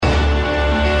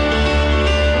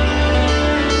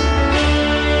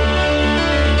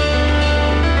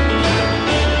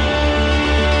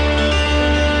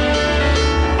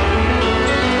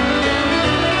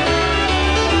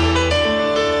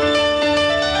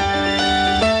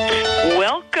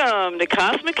to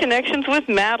Cosmic Connections with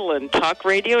Madeline, talk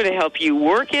radio to help you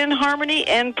work in harmony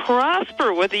and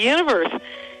prosper with the universe.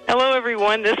 Hello,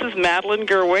 everyone. This is Madeline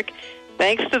Gerwick.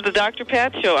 Thanks to the Dr.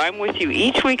 Pat Show, I'm with you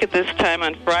each week at this time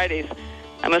on Fridays.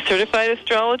 I'm a certified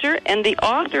astrologer and the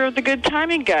author of the Good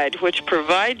Timing Guide, which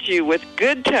provides you with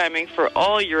good timing for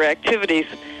all your activities.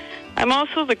 I'm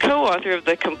also the co-author of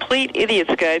the Complete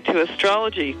Idiot's Guide to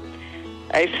Astrology.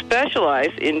 I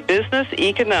specialize in business,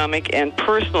 economic, and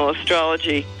personal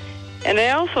astrology, and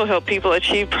I also help people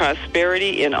achieve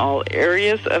prosperity in all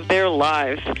areas of their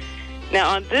lives.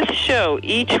 Now, on this show,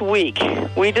 each week,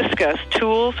 we discuss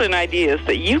tools and ideas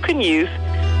that you can use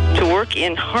to work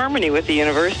in harmony with the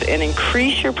universe and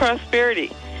increase your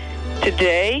prosperity.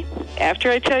 Today,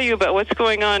 after I tell you about what's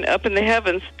going on up in the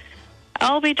heavens,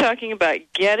 I'll be talking about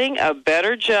getting a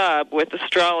better job with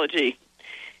astrology.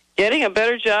 Getting a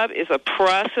better job is a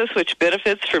process which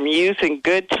benefits from using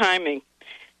good timing.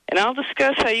 And I'll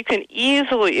discuss how you can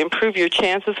easily improve your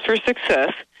chances for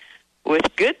success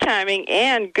with good timing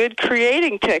and good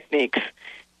creating techniques.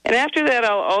 And after that,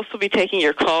 I'll also be taking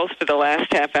your calls for the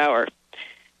last half hour.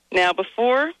 Now,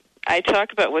 before I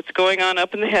talk about what's going on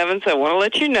up in the heavens, I want to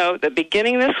let you know that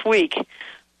beginning this week,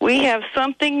 we have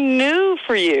something new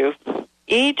for you.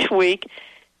 Each week,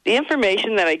 the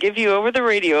information that I give you over the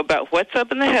radio about what's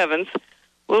up in the heavens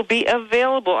will be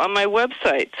available on my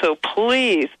website. So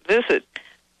please visit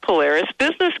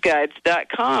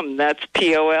PolarisBusinessGuides.com. That's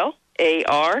POLARIS,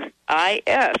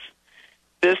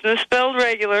 business spelled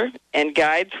regular, and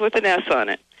guides with an S on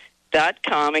it,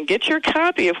 .com, and get your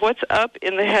copy of what's up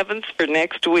in the heavens for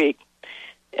next week.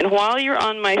 And while you're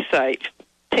on my site,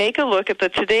 take a look at the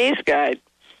Today's Guide,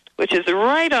 which is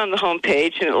right on the home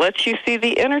page, and it lets you see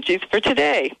the energies for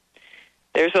today.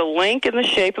 There's a link in the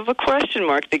shape of a question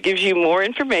mark that gives you more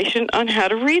information on how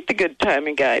to read the Good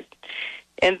Timing Guide.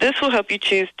 And this will help you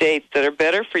choose dates that are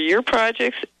better for your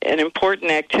projects and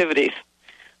important activities.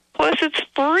 Plus, it's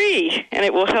free, and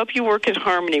it will help you work in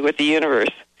harmony with the universe.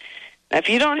 Now, if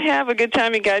you don't have a Good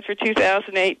Timing Guide for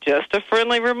 2008, just a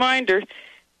friendly reminder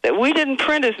that we didn't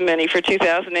print as many for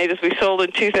 2008 as we sold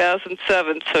in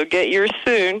 2007, so get yours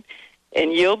soon,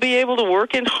 and you'll be able to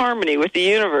work in harmony with the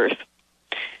universe.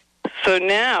 So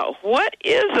now, what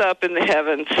is up in the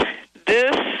heavens?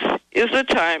 This is the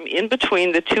time in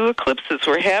between the two eclipses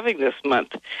we're having this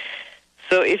month.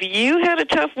 So if you had a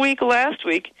tough week last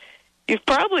week, you've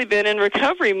probably been in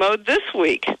recovery mode this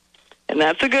week, and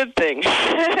that's a good thing.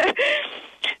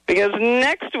 Because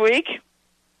next week,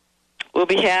 we'll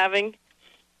be having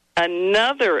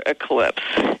another eclipse.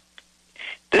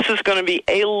 This is going to be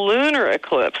a lunar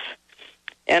eclipse.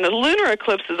 And a lunar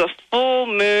eclipse is a full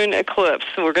moon eclipse.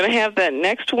 So we're going to have that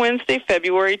next Wednesday,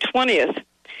 February 20th.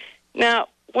 Now,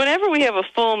 whenever we have a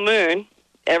full moon,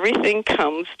 everything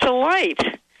comes to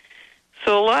light.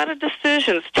 So a lot of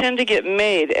decisions tend to get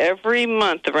made every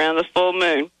month around the full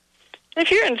moon.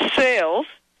 If you're in sales,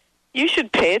 you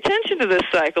should pay attention to this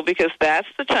cycle because that's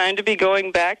the time to be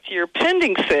going back to your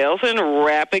pending sales and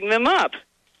wrapping them up.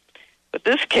 But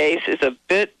this case is a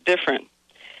bit different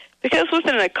because with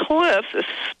an eclipse,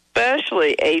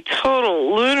 especially a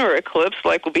total lunar eclipse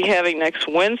like we'll be having next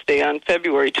Wednesday on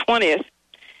February 20th,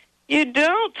 you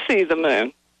don't see the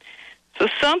moon. So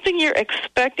something you're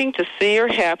expecting to see or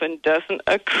happen doesn't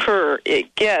occur.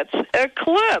 It gets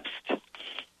eclipsed.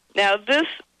 Now, this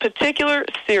particular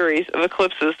series of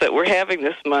eclipses that we're having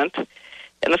this month,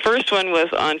 and the first one was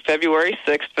on February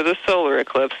 6th for the solar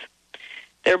eclipse,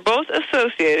 they're both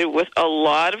associated with a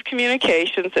lot of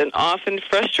communications and often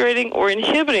frustrating or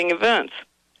inhibiting events.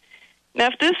 Now,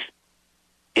 if this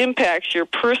impacts your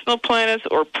personal planets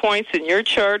or points in your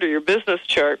chart or your business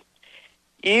chart,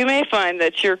 you may find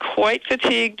that you're quite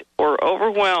fatigued or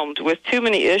overwhelmed with too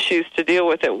many issues to deal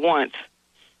with at once.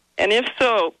 And if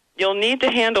so, you'll need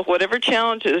to handle whatever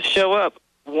challenges show up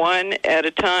one at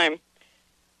a time.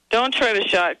 Don't try to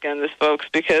shotgun this, folks,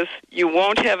 because you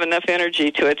won't have enough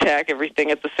energy to attack everything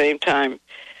at the same time.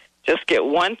 Just get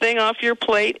one thing off your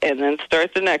plate and then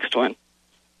start the next one.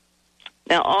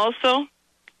 Now, also,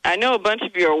 I know a bunch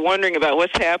of you are wondering about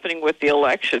what's happening with the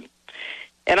election.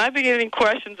 And I've been getting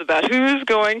questions about who's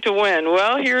going to win.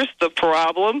 Well, here's the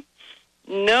problem.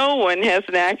 No one has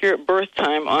an accurate birth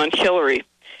time on Hillary.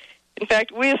 In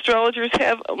fact, we astrologers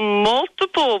have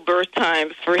multiple birth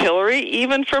times for Hillary,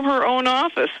 even from her own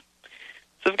office.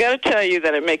 So I've got to tell you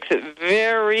that it makes it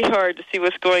very hard to see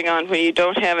what's going on when you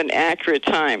don't have an accurate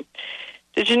time.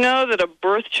 Did you know that a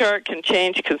birth chart can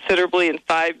change considerably in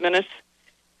 5 minutes?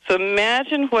 So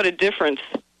imagine what a difference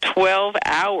 12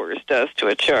 hours does to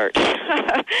a chart.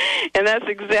 And that's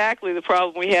exactly the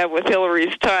problem we have with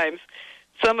Hillary's times.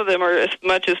 Some of them are as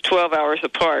much as 12 hours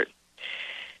apart.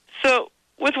 So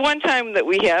with one time that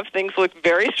we have, things look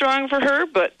very strong for her,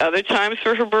 but other times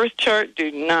for her birth chart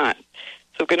do not.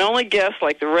 So can only guess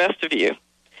like the rest of you.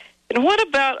 And what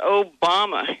about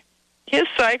Obama? His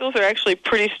cycles are actually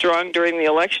pretty strong during the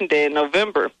election day in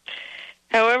November.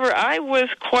 However, I was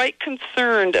quite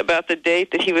concerned about the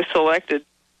date that he was selected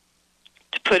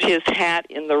to put his hat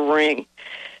in the ring,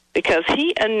 because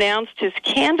he announced his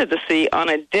candidacy on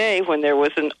a day when there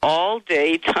was an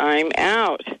all-day time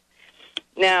out.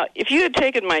 Now, if you had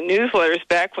taken my newsletters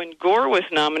back when Gore was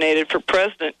nominated for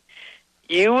president,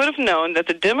 you would have known that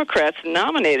the Democrats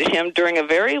nominated him during a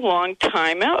very long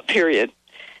time-out period.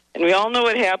 And we all know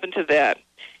what happened to that.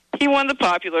 He won the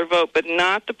popular vote, but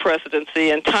not the presidency,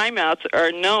 and timeouts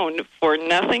are known for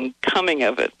nothing coming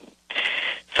of it.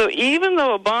 So even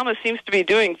though Obama seems to be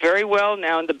doing very well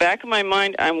now, in the back of my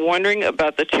mind, I'm wondering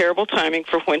about the terrible timing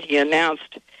for when he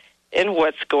announced and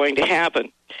what's going to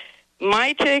happen.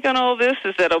 My take on all this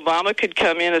is that Obama could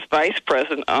come in as vice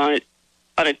president on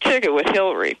a ticket with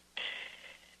Hillary.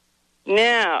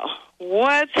 Now,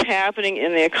 what's happening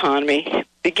in the economy?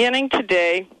 Beginning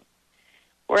today,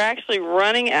 we're actually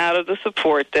running out of the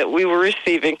support that we were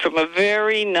receiving from a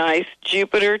very nice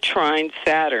Jupiter trine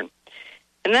Saturn.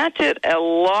 And that did a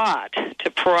lot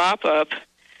to prop up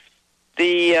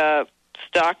the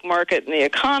stock market and the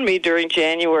economy during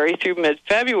January through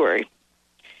mid-February.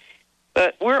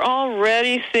 But we're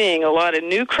already seeing a lot of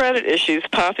new credit issues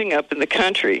popping up in the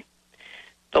country.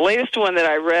 The latest one that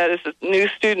I read is that new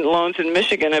student loans in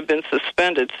Michigan have been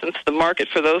suspended since the market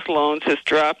for those loans has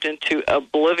dropped into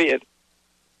oblivion.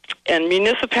 And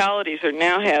municipalities are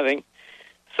now having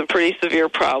some pretty severe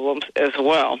problems as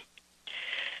well.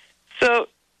 So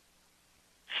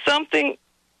something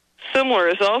similar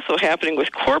is also happening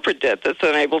with corporate debt that's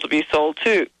unable to be sold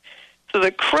too. So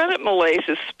the credit malaise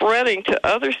is spreading to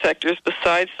other sectors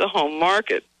besides the home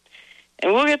market.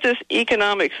 And we'll get this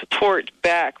economic support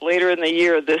back later in the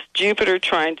year, this Jupiter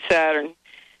trine Saturn.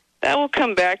 That will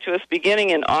come back to us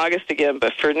beginning in August again,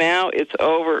 but for now it's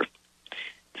over.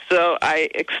 So I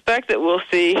expect that we'll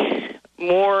see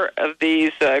more of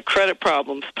these credit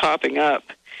problems popping up.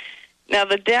 Now,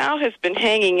 the Dow has been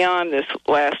hanging on this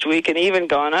last week and even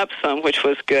gone up some, which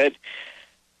was good.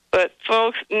 But,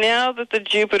 folks, now that the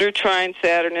Jupiter trine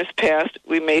Saturn is passed,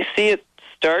 we may see it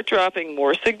start dropping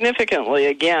more significantly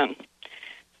again.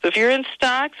 So if you're in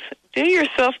stocks, do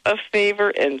yourself a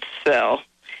favor and sell.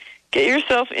 Get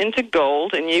yourself into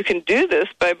gold, and you can do this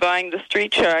by buying the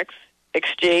Street Tracks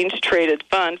exchange-traded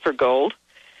fund for gold.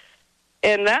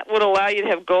 And that would allow you to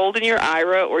have gold in your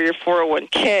IRA or your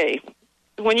 401k.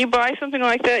 When you buy something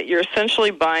like that, you're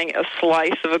essentially buying a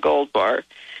slice of a gold bar,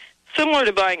 similar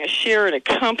to buying a share in a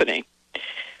company.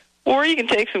 Or you can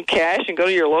take some cash and go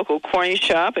to your local coin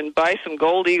shop and buy some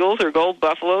gold eagles or gold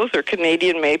buffaloes or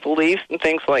Canadian maple leafs and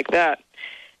things like that.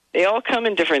 They all come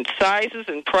in different sizes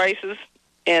and prices,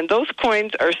 and those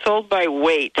coins are sold by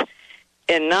weight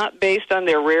and not based on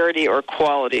their rarity or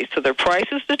quality. So their price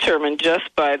is determined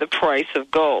just by the price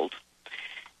of gold.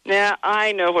 Now,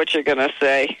 I know what you're going to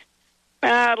say.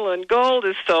 Madeline, gold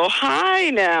is so high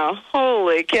now.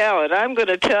 Holy cow, and I'm going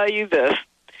to tell you this.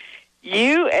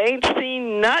 You ain't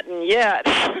seen nothing yet.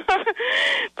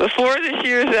 Before this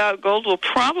year's out, gold will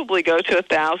probably go to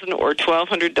 $1,000 or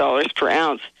 $1,200 per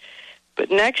ounce.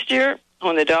 But next year,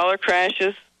 when the dollar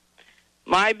crashes,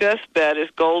 my best bet is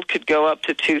gold could go up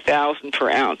to $2,000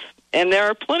 per ounce. And there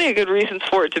are plenty of good reasons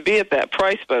for it to be at that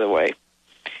price, by the way.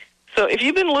 So if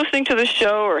you've been listening to the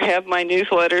show or have my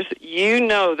newsletters, you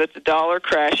know that the dollar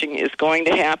crashing is going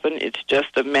to happen. It's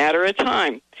just a matter of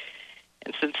time.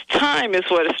 And since time is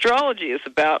what astrology is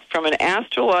about, from an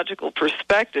astrological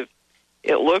perspective,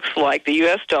 it looks like the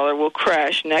U.S. dollar will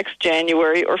crash next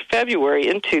January or February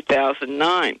in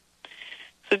 2009.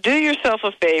 So do yourself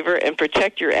a favor and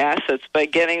protect your assets by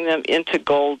getting them into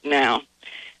gold now.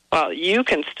 While you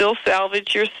can still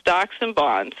salvage your stocks and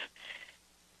bonds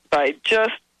by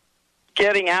just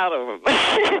getting out of them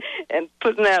and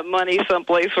putting that money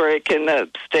someplace where it can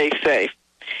stay safe.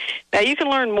 Now, you can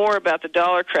learn more about the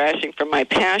dollar crashing from my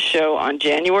past show on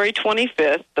January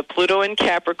 25th, The Pluto in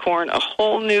Capricorn, A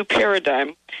Whole New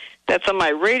Paradigm. That's on my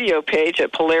radio page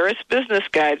at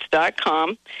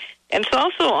PolarisBusinessGuides.com, and it's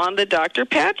also on the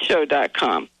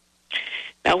drpatshow.com.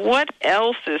 Now, what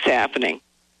else is happening?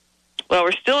 Well,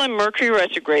 we're still in Mercury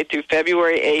retrograde through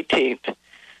February 18th.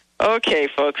 Okay,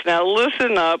 folks, now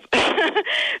listen up.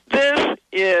 This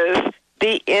is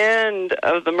the end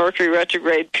of the Mercury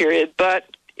retrograde period, but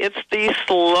it's the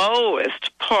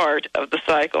slowest part of the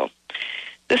cycle.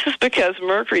 This is because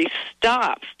Mercury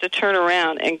stops to turn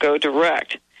around and go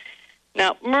direct.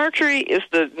 Now, Mercury is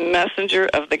the messenger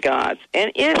of the gods,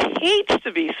 and it hates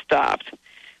to be stopped.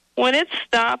 When it's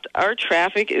stopped, our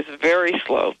traffic is very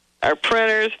slow. Our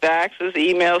printers, faxes,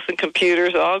 emails, and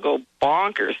computers all go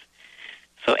bonkers.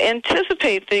 So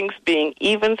anticipate things being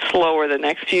even slower the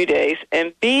next few days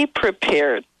and be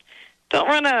prepared. Don't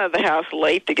run out of the house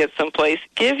late to get someplace.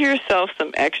 Give yourself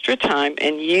some extra time,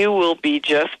 and you will be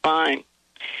just fine.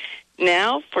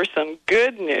 Now for some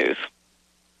good news.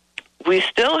 We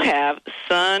still have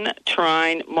Sun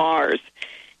trine Mars.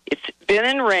 It's been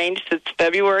in range since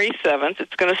February 7th.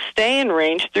 It's going to stay in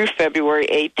range through February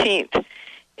 18th.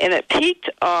 And it peaked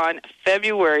on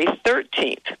February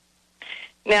 13th.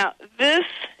 Now, this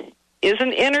is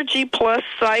an energy plus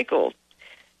cycle.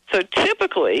 So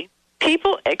typically,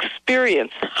 people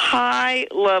experience high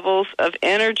levels of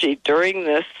energy during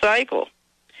this cycle.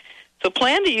 So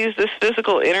plan to use this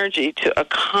physical energy to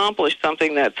accomplish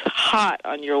something that's hot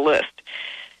on your list.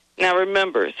 Now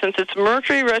remember, since it's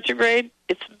Mercury retrograde,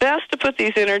 it's best to put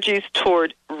these energies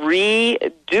toward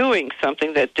redoing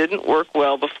something that didn't work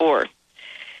well before.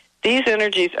 These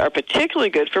energies are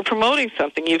particularly good for promoting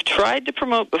something you've tried to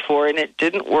promote before and it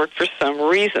didn't work for some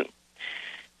reason.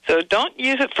 So don't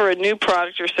use it for a new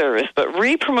product or service, but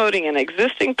re-promoting an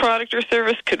existing product or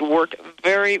service could work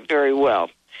very, very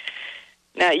well.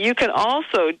 Now, you can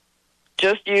also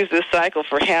just use this cycle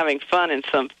for having fun in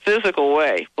some physical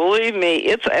way. Believe me,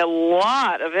 it's a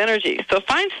lot of energy, so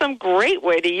find some great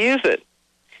way to use it.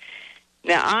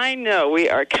 Now, I know we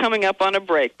are coming up on a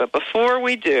break, but before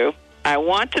we do, I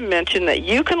want to mention that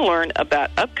you can learn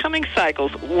about upcoming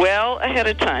cycles well ahead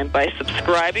of time by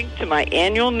subscribing to my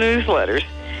annual newsletters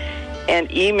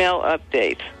and email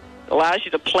updates. It allows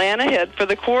you to plan ahead for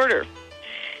the quarter.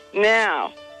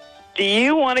 Now, do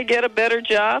you want to get a better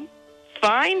job?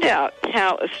 Find out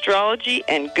how astrology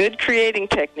and good creating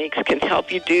techniques can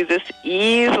help you do this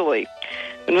easily.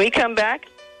 When we come back,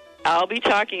 I'll be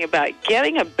talking about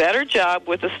getting a better job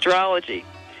with astrology.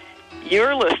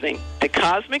 You're listening to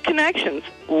Cosmic Connections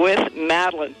with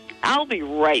Madeline. I'll be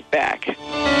right back.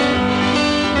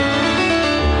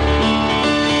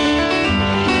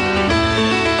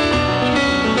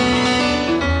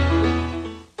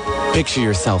 Picture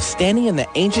yourself standing in the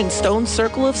ancient stone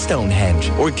circle of Stonehenge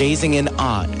or gazing in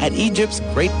awe at Egypt's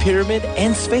Great Pyramid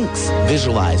and Sphinx.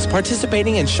 Visualize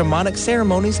participating in shamanic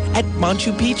ceremonies at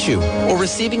Machu Picchu or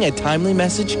receiving a timely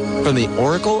message from the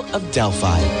Oracle of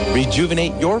Delphi.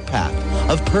 Rejuvenate your path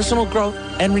of personal growth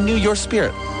and renew your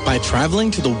spirit by traveling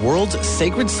to the world's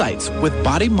sacred sites with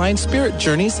Body, Mind, Spirit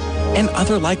Journeys and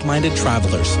other like-minded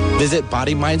travelers. Visit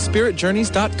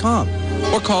bodymindspiritjourneys.com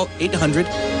or call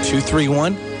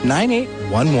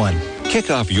 800-231-9811. Kick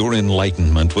off your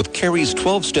enlightenment with Carrie's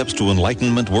 12 Steps to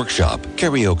Enlightenment workshop.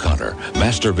 Carrie O'Connor,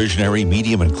 master visionary,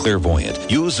 medium, and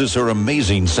clairvoyant, uses her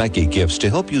amazing psychic gifts to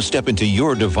help you step into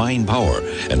your divine power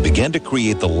and begin to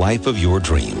create the life of your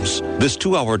dreams. This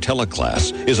 2-hour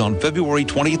teleclass is on February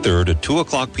 23rd at 2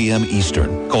 o'clock p.m.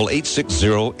 Eastern. Call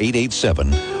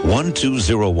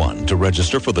 860-887-1201 to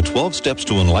register for the 12 Steps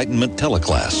to Enlightenment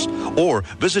teleclass or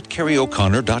visit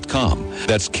CarrieO'Connor.com.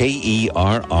 That's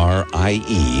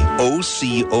KerrieO'Connor.com.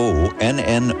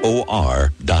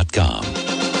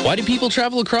 Why do people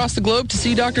travel across the globe to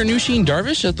see Dr. Nusheen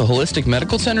Darvish at the Holistic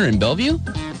Medical Center in Bellevue?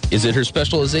 Is it her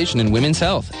specialization in women's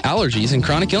health, allergies, and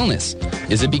chronic illness?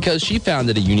 Is it because she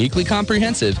founded a uniquely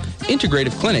comprehensive,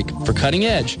 integrative clinic for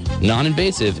cutting-edge,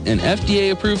 non-invasive, and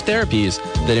FDA-approved therapies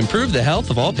that improve the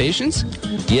health of all patients?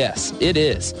 Yes, it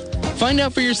is. Find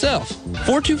out for yourself.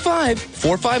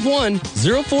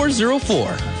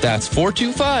 425-451-0404. That's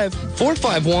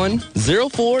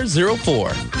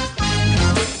 425-451-0404.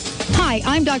 Hi,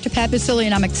 I'm Dr. Pat Basili,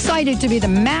 and I'm excited to be the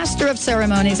Master of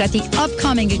Ceremonies at the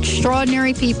upcoming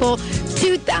Extraordinary People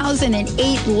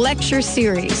 2008 Lecture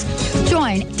Series.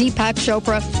 Join Deepak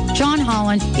Chopra, John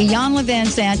Holland, Iyanla Van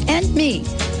Zandt, and me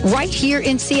right here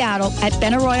in Seattle at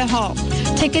Benaroya Hall.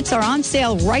 Tickets are on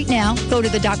sale right now. Go to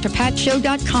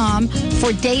thedrpatshow.com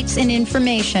for dates and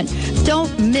information.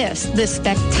 Don't miss this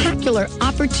spectacular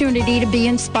opportunity to be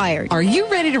inspired. Are you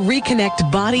ready to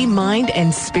reconnect body, mind,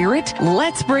 and spirit?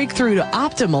 Let's break through to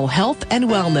optimal health and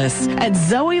wellness at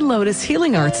Zoe Lotus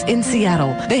Healing Arts in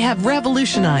Seattle. They have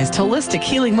revolutionized holistic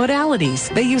healing modalities.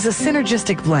 They use a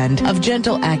synergistic blend of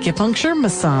gentle acupuncture,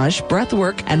 massage,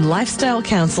 breathwork, and lifestyle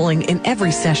counseling in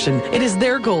every session. It is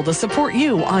their goal to support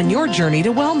you on your journey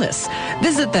to wellness.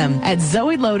 Visit them at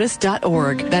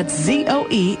zoelotus.org. That's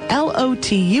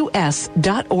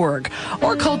ZOELOTUS.org.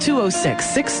 Or call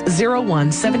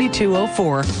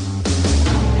 206-601-7204.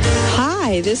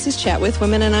 Hi, this is Chat with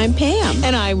Women, and I'm Pam.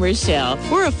 And I'm Rochelle.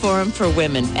 We're a forum for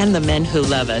women and the men who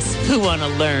love us, who want to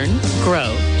learn,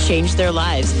 grow, change their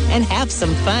lives, and have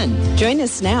some fun. Join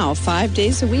us now 5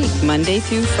 days a week, Monday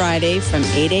through Friday from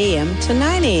 8 a.m. to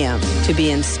 9 a.m. to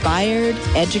be inspired,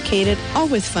 educated, all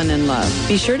with fun and love.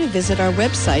 Be sure to visit our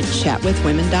website,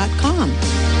 chatwithwomen.com.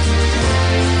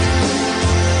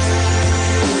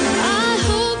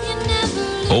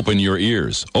 Open your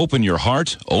ears, open your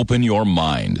heart, open your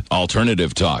mind.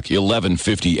 Alternative Talk,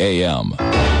 1150 a.m.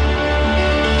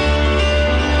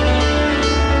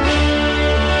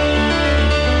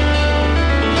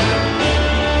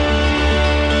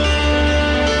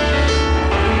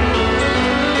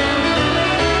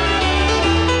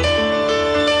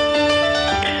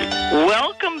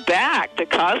 Welcome back to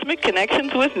Cosmic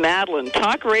Connections with Madeline,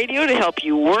 talk radio to help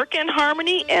you work in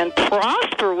harmony and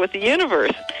prosper with the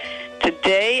universe.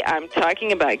 Today, I'm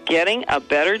talking about getting a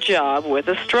better job with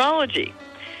astrology.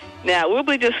 Now, we'll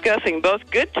be discussing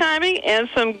both good timing and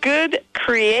some good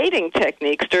creating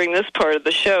techniques during this part of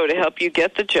the show to help you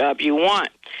get the job you want.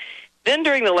 Then,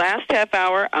 during the last half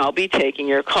hour, I'll be taking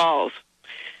your calls.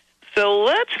 So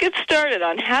let's get started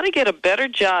on how to get a better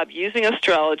job using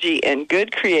astrology and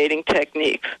good creating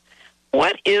techniques.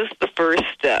 What is the first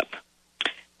step?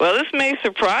 Well, this may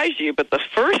surprise you, but the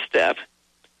first step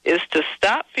is to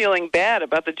stop feeling bad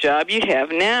about the job you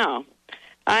have now.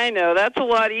 I know that's a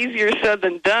lot easier said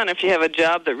than done if you have a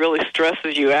job that really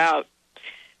stresses you out,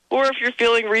 or if you're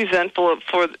feeling resentful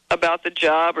about the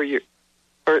job,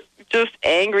 or just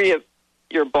angry at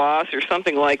your boss or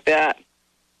something like that.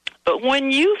 But when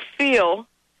you feel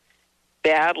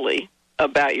badly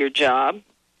about your job,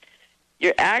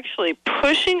 you're actually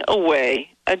pushing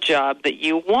away a job that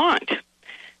you want.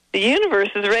 The universe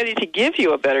is ready to give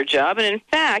you a better job, and in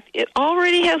fact, it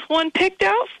already has one picked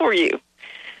out for you.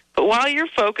 But while you're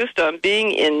focused on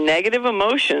being in negative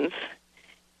emotions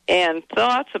and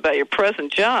thoughts about your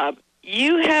present job,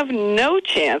 you have no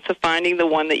chance of finding the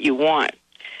one that you want.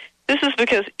 This is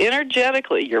because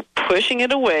energetically you're pushing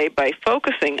it away by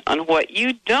focusing on what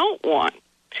you don't want.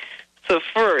 So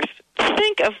first,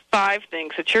 think of 5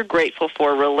 things that you're grateful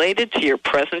for related to your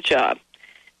present job.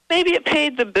 Maybe it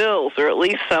paid the bills, or at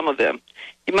least some of them.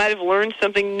 You might have learned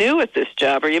something new at this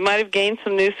job, or you might have gained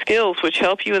some new skills which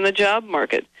help you in the job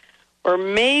market. Or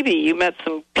maybe you met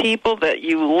some people that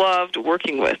you loved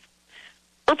working with.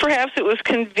 Or perhaps it was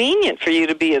convenient for you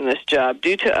to be in this job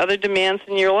due to other demands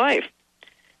in your life.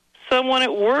 Someone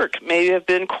at work may have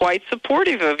been quite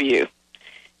supportive of you.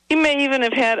 You may even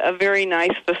have had a very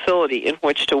nice facility in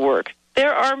which to work.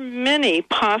 There are many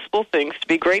possible things to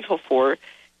be grateful for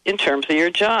in terms of your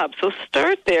job. So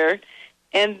start there,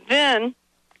 and then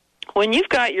when you've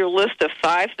got your list of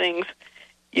 5 things,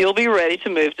 you'll be ready to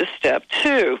move to step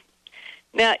 2.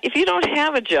 Now, if you don't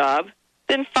have a job,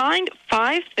 then find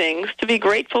 5 things to be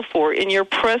grateful for in your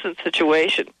present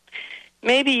situation.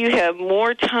 Maybe you have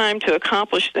more time to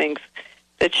accomplish things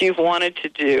that you've wanted to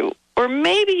do, or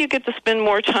maybe you get to spend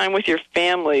more time with your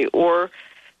family, or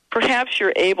perhaps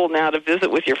you're able now to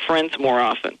visit with your friends more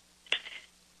often.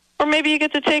 Or maybe you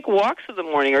get to take walks in the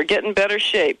morning or get in better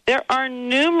shape. There are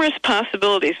numerous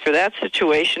possibilities for that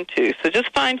situation, too. So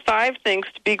just find 5 things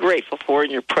to be grateful for in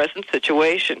your present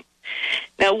situation.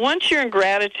 Now, once you're in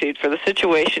gratitude for the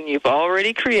situation you've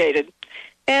already created,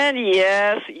 and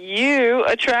yes, you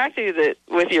attracted it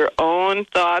with your own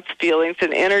thoughts, feelings,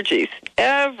 and energies.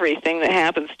 Everything that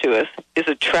happens to us is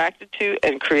attracted to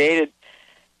and created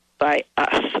by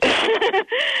us.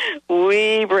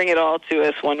 We bring it all to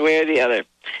us one way or the other.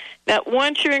 Now,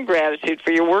 once you're in gratitude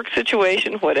for your work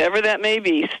situation, whatever that may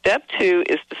be, step 2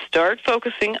 is to start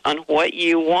focusing on what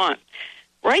you want.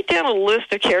 Write down a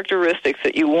list of characteristics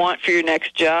that you want for your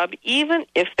next job, even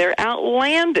if they're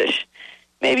outlandish.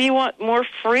 Maybe you want more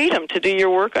freedom to do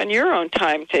your work on your own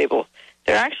timetable.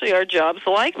 There actually are jobs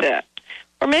like that.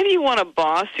 Or maybe you want a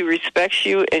boss who respects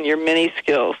you and your many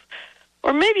skills.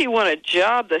 Or maybe you want a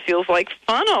job that feels like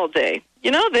fun all day. You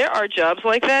know, there are jobs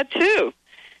like that, too.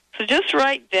 So just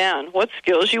write down what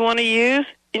skills you want to use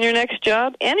in your next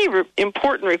job, any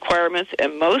important requirements,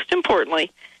 and most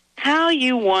importantly, how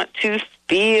you want to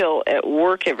feel at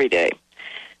work every day.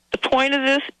 The point of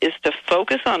this is to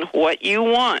focus on what you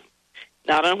want,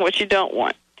 not on what you don't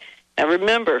want. Now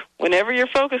remember, whenever you're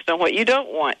focused on what you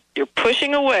don't want, you're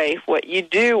pushing away what you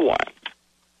do want.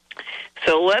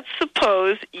 So let's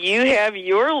suppose you have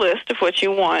your list of what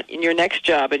you want in your next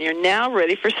job, and you're now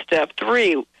ready for step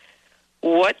 3.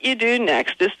 What you do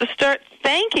next is to start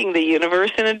thanking the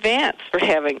universe in advance for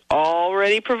having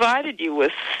already provided you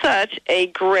with such a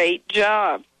great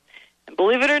job. And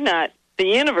believe it or not, the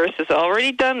universe has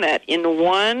already done that in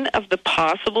one of the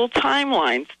possible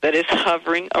timelines that is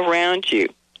hovering around you.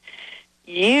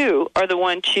 You are the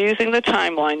one choosing the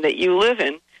timeline that you live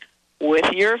in,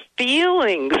 with your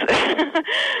feelings.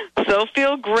 So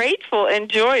feel grateful and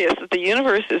joyous that the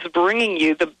universe is bringing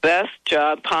you the best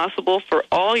job possible for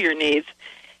all your needs,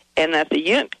 and that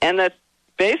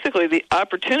basically the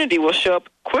opportunity will show up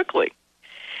quickly.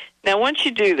 Now, once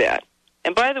you do that,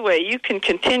 and by the way, you can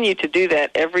continue to do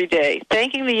that every day,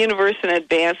 thanking the universe in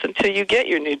advance until you get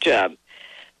your new job.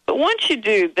 But once you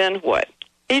do, then what?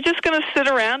 Are you just going to sit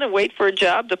around and wait for a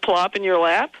job to plop in your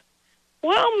lap?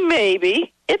 Well,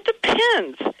 maybe. It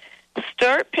depends.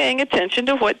 Start paying attention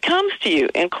to what comes to you,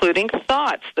 including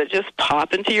thoughts that just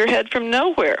pop into your head from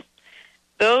nowhere.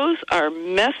 Those are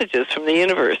messages from the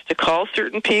universe to call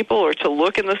certain people, or to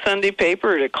look in the Sunday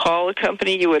paper, or to call a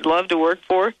company you would love to work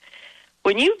for.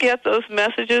 When you get those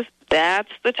messages,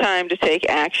 that's the time to take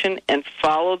action and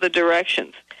follow the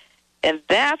directions. And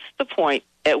that's the point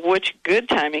at which good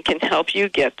timing can help you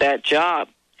get that job.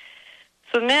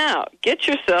 So now, get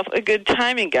yourself a good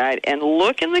timing guide and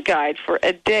look in the guide for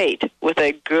a date with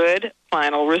a good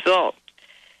final result.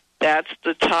 That's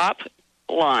the top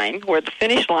line where the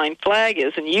finish line flag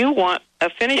is, and you want a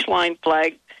finish line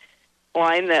flag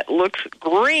line that looks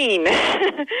green.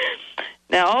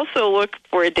 Now, also look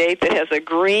for a date that has a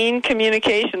green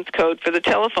communications code for the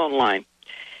telephone line.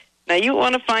 Now, you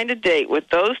want to find a date with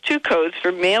those two codes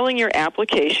for mailing your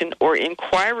application or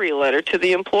inquiry letter to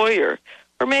the employer.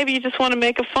 Or maybe you just want to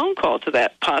make a phone call to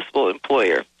that possible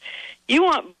employer. You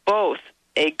want both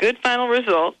a good final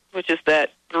result, which is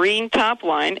that green top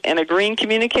line, and a green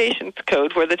communications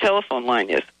code where the telephone line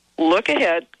is. Look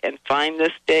ahead and find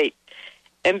this date.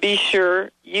 And be sure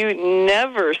you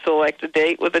never select a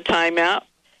date with a timeout.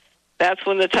 That's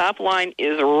when the top line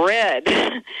is red,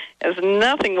 as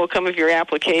nothing will come of your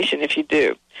application if you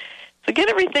do. So get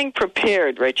everything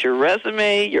prepared. Write your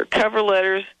resume, your cover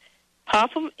letters.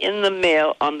 Pop them in the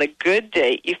mail on the good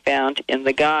date you found in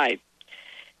the guide.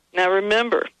 Now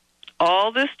remember,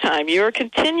 all this time you are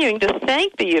continuing to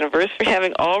thank the universe for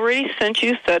having already sent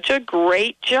you such a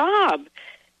great job.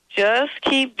 Just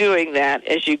keep doing that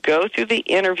as you go through the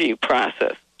interview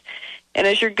process. And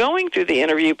as you're going through the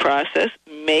interview process,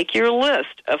 make your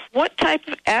list of what type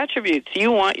of attributes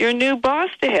you want your new boss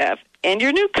to have and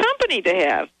your new company to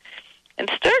have. And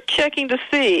start checking to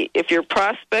see if your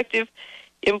prospective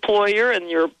employer and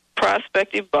your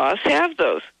prospective boss have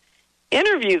those.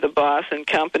 Interview the boss and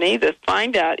company to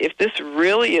find out if this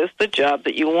really is the job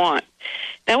that you want.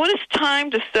 Now, when it's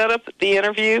time to set up the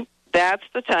interview, that's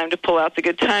the time to pull out the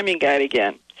good timing guide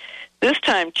again. This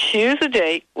time, choose a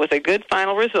date with a good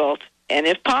final result and,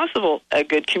 if possible, a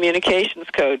good communications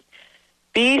code.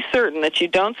 Be certain that you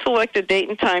don't select a date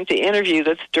and time to interview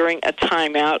that's during a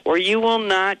timeout, or you will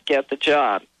not get the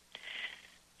job.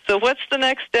 So what's the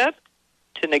next step?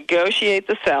 To negotiate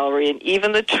the salary and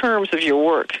even the terms of your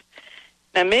work.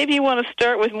 Now, maybe you want to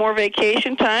start with more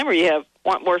vacation time, or you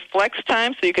want more flex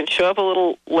time so you can show up a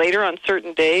little later on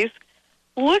certain days.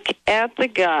 Look at the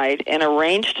guide and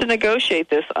arrange to negotiate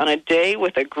this on a day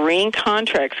with a green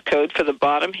contracts code for the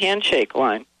bottom handshake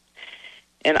line.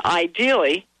 And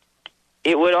ideally,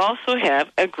 it would also have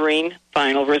a green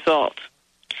final result.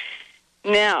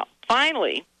 Now,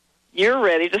 finally, you're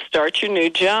ready to start your new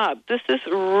job. This is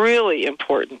really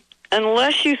important.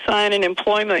 Unless you sign an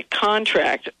employment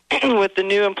contract with the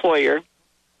new employer,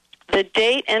 the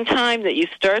date and time that you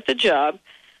start the job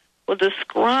will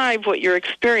describe what your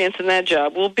experience in that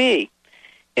job will be.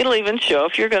 It'll even show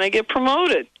if you're going to get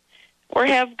promoted or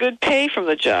have good pay from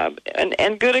the job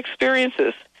and good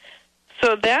experiences.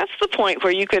 So that's the point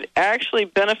where you could actually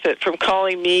benefit from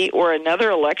calling me or another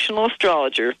electional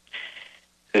astrologer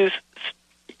who's,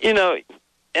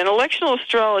 an electional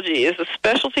astrology is a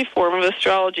specialty form of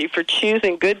astrology for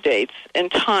choosing good dates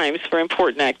and times for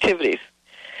important activities.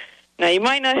 Now, you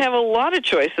might not have a lot of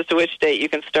choice as to which date you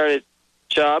can start a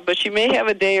job, but you may have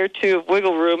a day or two of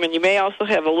wiggle room, and you may also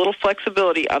have a little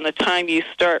flexibility on the time you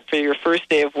start for your first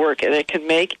day of work, and it can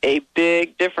make a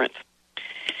big difference.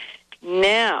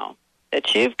 Now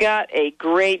that you've got a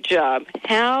great job,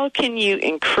 how can you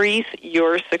increase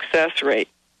your success rate?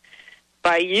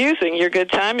 By using your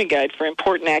good timing guide for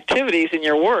important activities in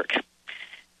your work.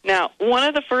 Now, one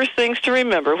of the first things to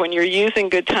remember when you're using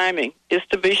good timing is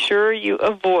to be sure you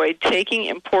avoid taking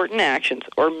important actions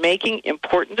or making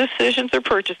important decisions or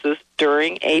purchases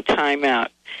during a timeout.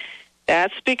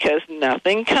 That's because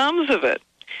nothing comes of it.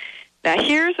 Now,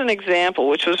 here's an example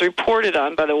which was reported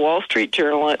on by the Wall Street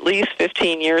Journal at least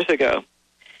 15 years ago.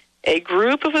 A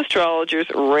group of astrologers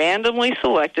randomly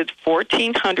selected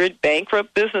 1,400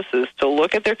 bankrupt businesses to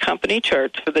look at their company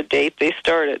charts for the date they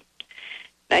started.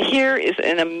 Now, here is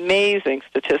an amazing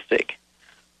statistic.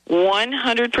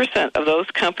 100% of those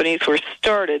companies were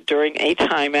started during a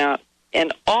timeout.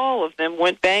 and all of them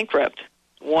went bankrupt.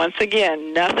 Once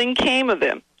again, nothing came of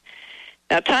them.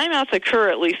 Now, timeouts occur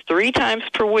at least 3 times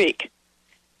per week.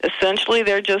 Essentially,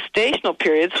 they're gestational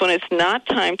periods when it's not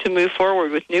time to move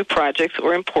forward with new projects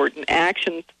or important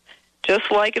actions.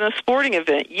 Just like in a sporting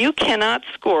event, you cannot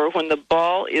score when the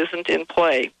ball isn't in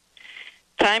play.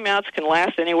 Timeouts can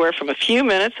last anywhere from a few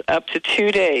minutes up to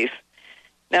 2 days.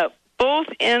 Now, both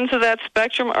ends of that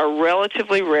spectrum are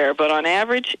relatively rare, but on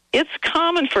average, it's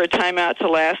common for a timeout to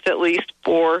last at least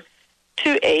 4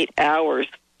 to 8 hours.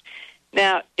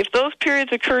 Now, if those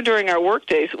periods occur during our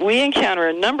workdays, we encounter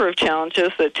a number of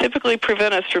challenges that typically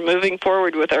prevent us from moving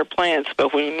forward with our plans.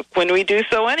 But when we do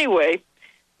so anyway,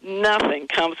 nothing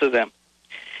comes of them.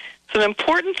 So an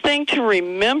important thing to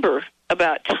remember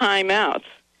about timeouts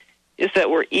is that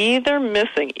we're either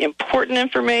missing important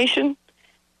information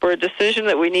for a decision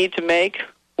that we need to make,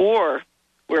 or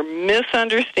we're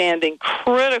misunderstanding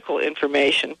critical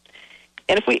information.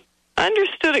 And if we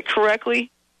understood it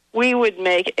correctly, we would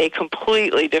make a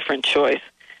completely different choice.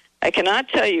 I cannot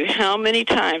tell you how many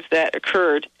times that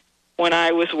occurred when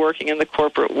I was working in the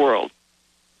corporate world.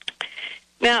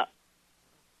 Now,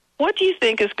 what do you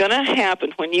think is going to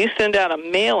happen when you send out a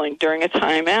mailing during a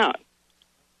timeout?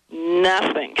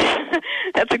 Nothing.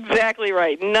 That's exactly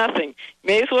right, nothing. You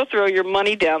may as well throw your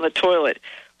money down the toilet.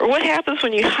 Or what happens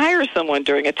when you hire someone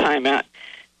during a timeout?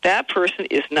 That person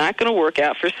is not going to work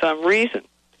out for some reason.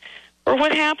 Or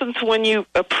what happens when you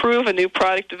approve a new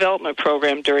product development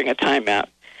program during a timeout?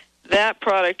 That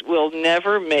product will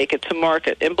never make it to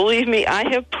market. And believe me, I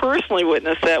have personally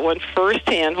witnessed that one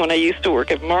firsthand when I used to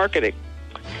work at marketing.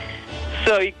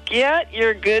 So get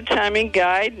your good timing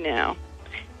guide now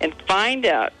and find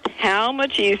out how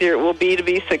much easier it will be to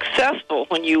be successful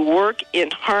when you work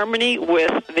in harmony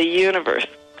with the universe.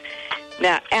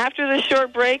 Now, after this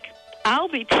short break, I'll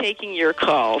be taking your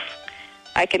calls.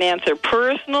 I can answer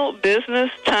personal, business,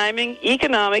 timing,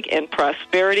 economic, and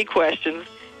prosperity questions.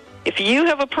 If you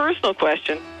have a personal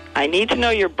question, I need to know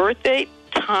your birth date,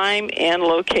 time, and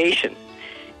location.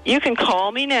 You can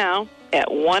call me now at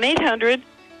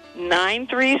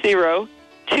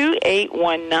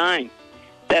 1-800-930-2819.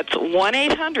 That's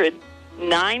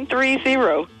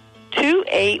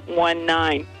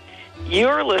 1-800-930-2819.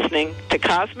 You're listening to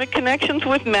Cosmic Connections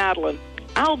with Madeline.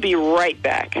 I'll be right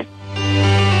back.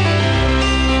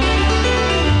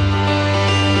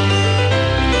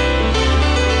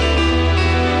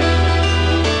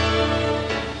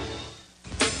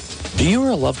 Do you or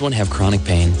a loved one have chronic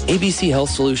pain? ABC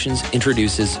Health Solutions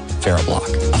introduces Ferroblock,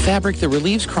 a fabric that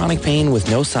relieves chronic pain with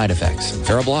no side effects.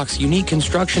 Ferroblock's unique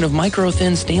construction of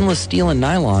micro-thin stainless steel and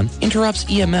nylon interrupts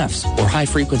EMFs, or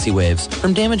high-frequency waves,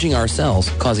 from damaging our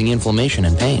cells, causing inflammation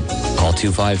and pain. Call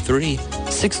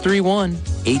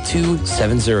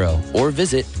 253-631-8270 or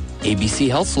visit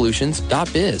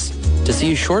abchealthsolutions.biz to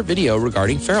see a short video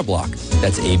regarding Ferroblock.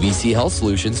 That's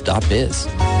abchealthsolutions.biz.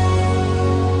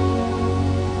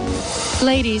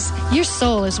 Ladies, your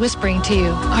soul is whispering to you.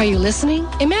 Are you listening?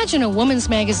 Imagine a woman's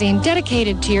magazine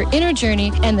dedicated to your inner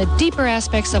journey and the deeper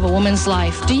aspects of a woman's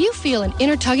life. Do you feel an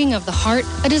inner tugging of the heart,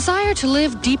 a desire to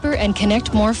live deeper and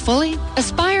connect more fully?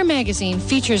 Aspire magazine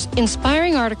features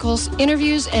inspiring articles,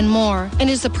 interviews, and more, and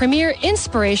is the premier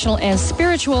inspirational and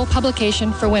spiritual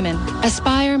publication for women.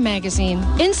 Aspire magazine,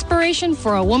 inspiration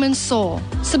for a woman's soul.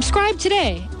 Subscribe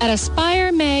today at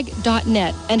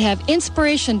aspiremag.net and have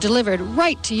inspiration delivered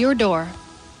right to your door.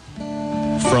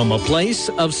 From a place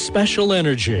of special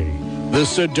energy, the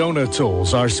Sedona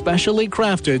tools are specially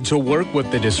crafted to work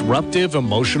with the disruptive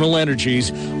emotional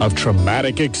energies of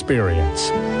traumatic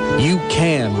experience. You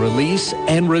can release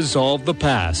and resolve the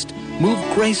past, move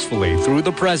gracefully through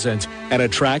the present, and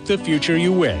attract the future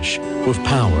you wish with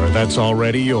power that's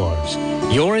already yours.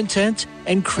 Your intent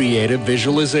and creative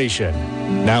visualization.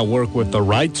 Now work with the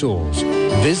right tools.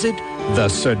 Visit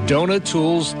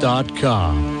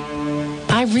thesedonatools.com.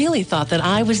 I really thought that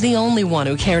I was the only one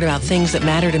who cared about things that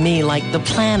matter to me, like the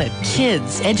planet,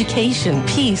 kids, education,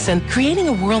 peace, and creating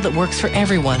a world that works for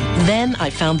everyone. Then I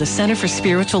found the Center for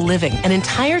Spiritual Living, an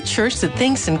entire church that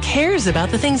thinks and cares about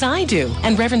the things I do.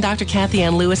 And Reverend Dr. Kathy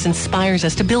Ann Lewis inspires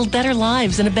us to build better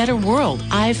lives and a better world.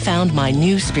 I've found my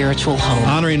new spiritual home.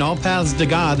 Honoring all paths to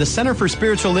God, the Center for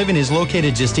Spiritual Living is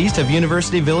located just east of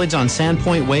University Village on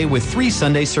Sandpoint Way with 3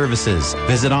 Sunday services.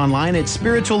 Visit online at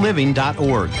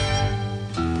spiritualliving.org.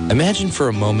 Imagine for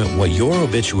a moment what your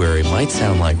obituary might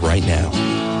sound like right now.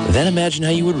 Then imagine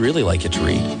how you would really like it to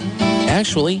read.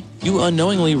 Actually, you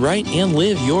unknowingly write and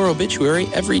live your obituary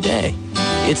every day.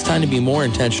 It's time to be more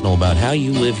intentional about how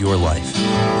you live your life.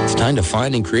 It's time to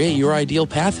find and create your ideal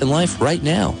path in life right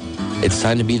now. It's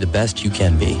time to be the best you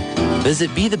can be. Visit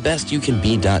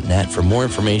BeTheBestYouCanBe.net for more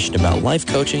information about life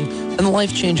coaching and the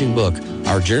life-changing book,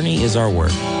 Our Journey is Our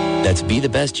Work. That's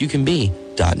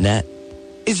BeTheBestYouCanBe.net.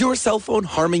 Is your cell phone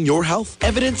harming your health?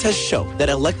 Evidence has shown that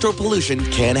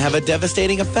electropollution can have a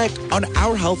devastating effect on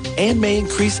our health and may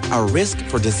increase our risk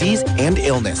for disease and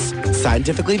illness.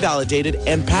 Scientifically validated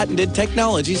and patented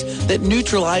technologies that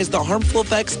neutralize the harmful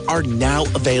effects are now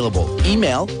available.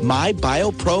 Email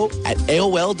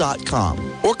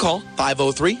mybiopro@aol.com or call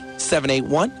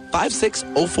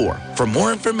 503-781-5604. For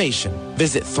more information,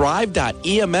 visit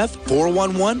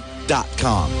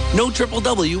thrive.emf411.com. No triple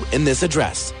W in this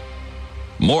address.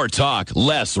 More talk,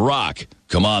 less rock.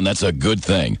 Come on, that's a good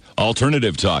thing.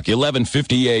 Alternative Talk,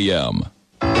 1150 a.m.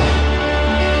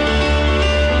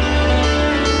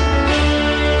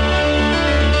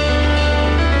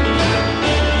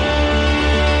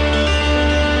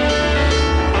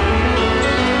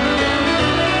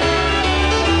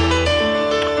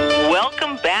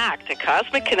 Welcome back to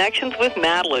Cosmic Connections with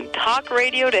Madeline. Talk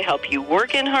radio to help you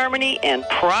work in harmony and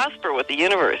prosper with the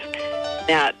universe.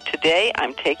 Now, today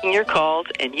I'm taking your calls,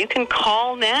 and you can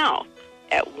call now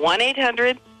at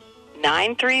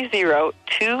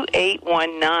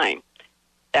 1-800-930-2819.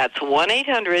 That's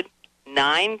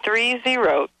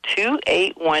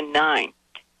 1-800-930-2819.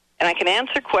 And I can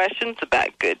answer questions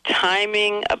about good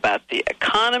timing, about the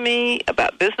economy,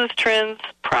 about business trends,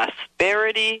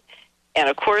 prosperity, and,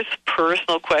 of course,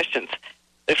 personal questions.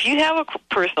 If you have a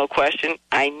personal question,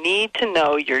 I need to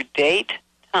know your date,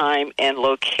 time, and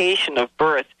location of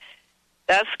birth.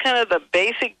 That's kind of the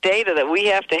basic data that we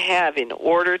have to have in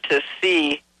order to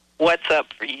see what's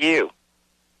up for you.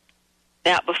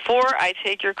 Now, before I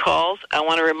take your calls, I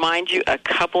want to remind you a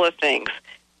couple of things.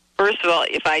 First of all,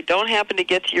 if I don't happen to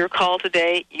get to your call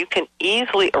today, you can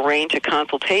easily arrange a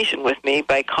consultation with me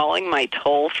by calling my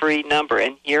toll-free number.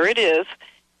 And here it is,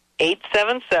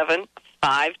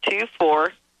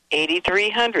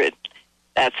 877-524-8300.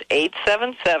 That's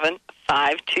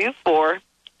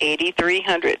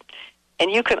 877-524-8300.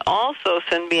 And you can also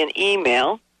send me an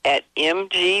email at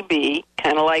mgb,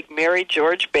 kind of like Mary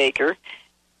George Baker,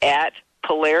 at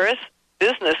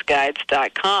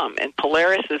PolarisBusinessGuides.com. And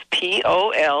Polaris is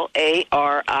Polaris.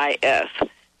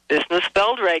 Business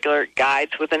spelled regular,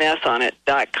 guides with an S on it,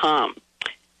 .com.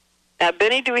 Now,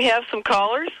 Benny, do we have some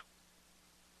callers?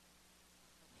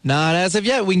 Not as of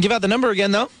yet. We can give out the number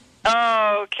again, though.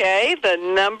 Okay, the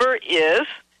number is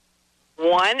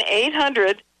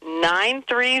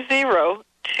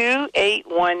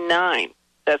 1-800-930-2819.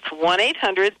 That's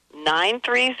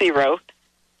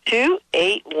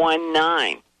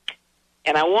 1-800-930-2819.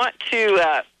 And I want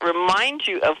to remind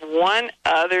you of one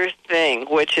other thing,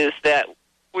 which is that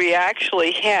we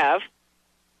actually have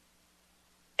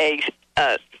a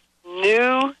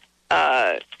new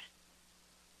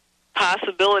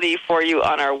possibility for you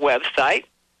on our website.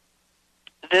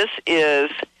 This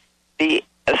is the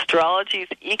Astrology's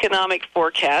economic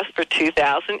forecast for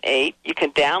 2008. You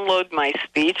can download my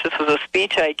speech. This was a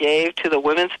speech I gave to the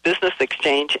Women's Business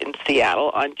Exchange in Seattle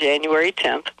on January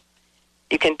 10th.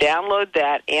 You can download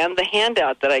that and the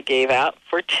handout that I gave out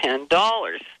for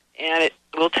 $10. And it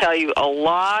will tell you a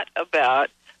lot about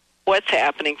what's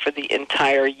happening for the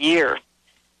entire year.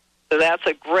 So that's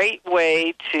a great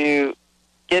way to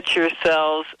get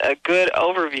yourselves a good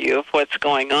overview of what's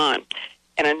going on.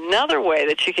 And another way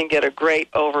that you can get a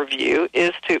great overview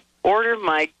is to order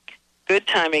my Good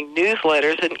Timing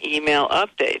newsletters and email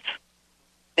updates.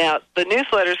 Now, the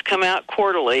newsletters come out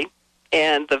quarterly,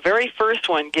 and the very first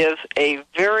one gives a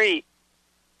very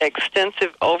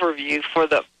extensive overview for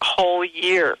the whole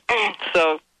year.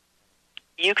 So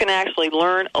you can actually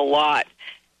learn a lot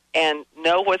and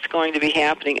know what's going to be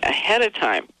happening ahead of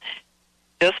time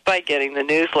just by getting the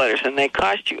newsletters, and they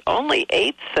cost you only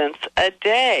 8 cents a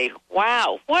day.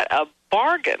 Wow, what a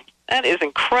bargain. That is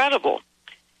incredible.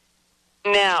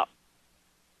 Now,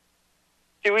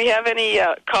 do we have any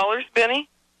callers, Benny?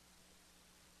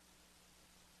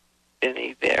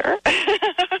 Benny there?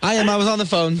 I am. I was on the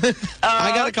phone.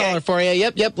 I got a caller for you.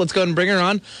 Yep. Let's go ahead and bring her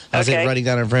on. I was writing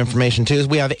down her information, too.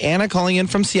 We have Anna calling in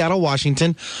from Seattle,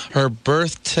 Washington. Her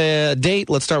birth date,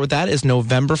 let's start with that, is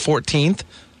November 14th.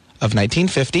 Of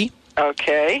 1950.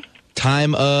 Okay.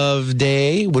 Time of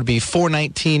day would be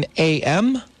 4:19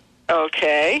 a.m.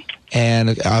 Okay.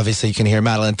 And obviously you can hear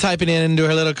Madeline typing in into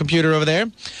her little computer over there.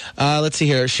 Let's see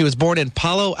here. She was born in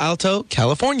Palo Alto,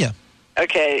 California.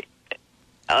 Okay.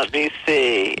 Let me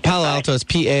see. Palo Alto is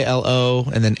P-A-L-O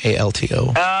and then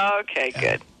A-L-T-O. Okay,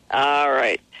 good. All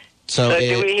right. So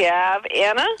do we have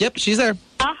Anna? Yep, she's there.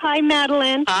 Hi,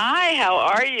 Madeline. Hi, how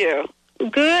are you?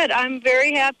 Good. I'm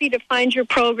very happy to find your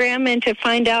program and to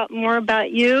find out more about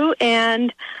you.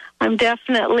 And I'm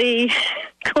definitely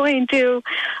going to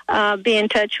be in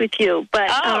touch with you.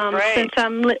 But since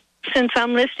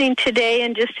I'm listening today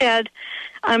and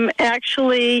I'm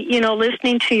actually,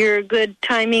 listening to your good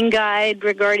timing guide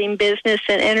regarding business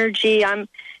and energy. I'm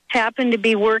happen to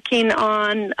be working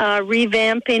on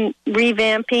revamping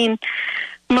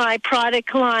my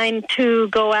product line to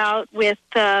go out with,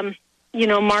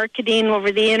 marketing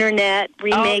over the internet,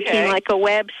 remaking like a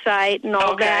website and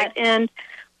all that. And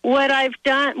what I've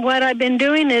been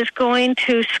doing is going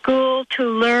to school to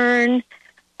learn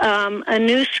a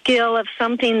new skill of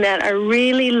something that I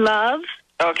really love.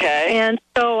 Okay. And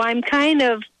so I'm kind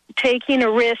of taking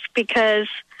a risk because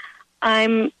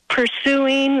I'm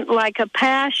pursuing like a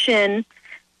passion,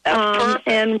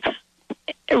 and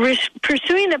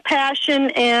pursuing a passion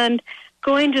and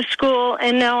going to school,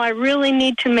 and now I really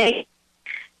need to make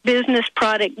business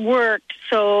product work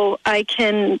so I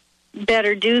can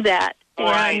better do that.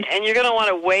 Right, and you're going to want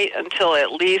to wait until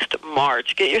at least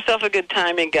March. Get yourself a good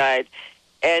timing guide,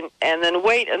 and then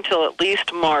wait until at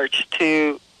least March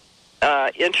to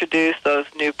introduce those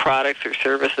new products or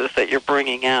services that you're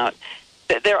bringing out.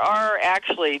 There are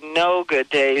actually no good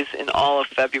days in all of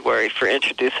February for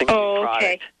introducing new products.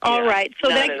 Okay. All right. So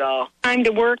that's time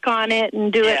to work on it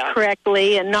and do it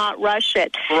correctly and not rush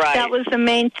it. Right. That was the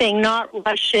main thing, not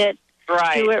rush it.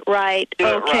 Right. Do it right. Do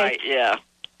it right, yeah.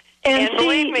 And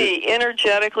believe me,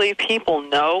 energetically, people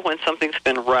know when something's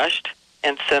been rushed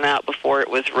and sent out before it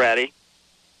was ready.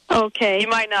 Okay. You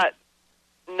might not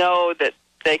know that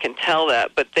they can tell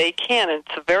that, but they can.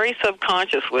 It's very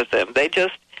subconscious with them.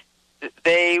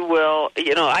 They will,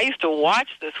 I used to watch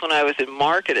this when I was in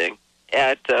marketing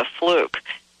at Fluke,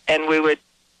 and we would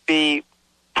be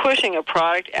pushing a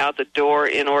product out the door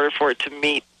in order for it to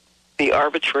meet the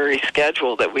arbitrary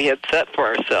schedule that we had set for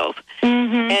ourselves.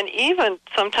 Mm-hmm. And even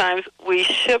sometimes we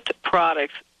shipped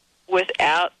products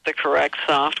without the correct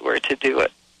software to do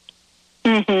it.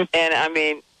 Mm-hmm.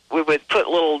 And, we would put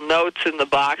little notes in the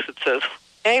box that says,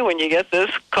 hey, when you get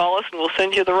this, call us and we'll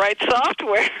send you the right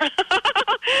software.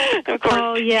 Of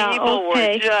course, people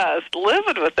were just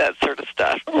living with that sort of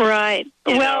stuff. Right.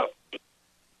 I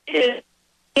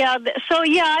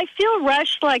feel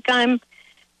rushed, like I'm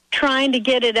trying to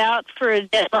get it out for a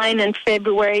deadline in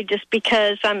February just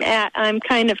because I'm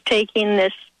kind of taking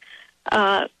this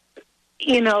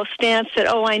stance that,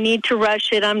 I need to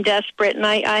rush it, I'm desperate, and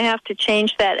I have to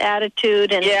change that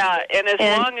attitude. And as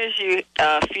long as you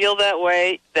feel that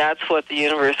way, that's what the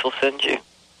universe will send you.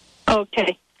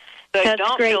 Okay. So that's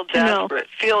don't great feel to know. desperate.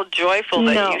 Feel joyful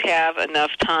that you have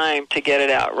enough time to get it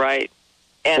out right.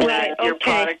 And that your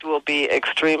product will be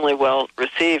extremely well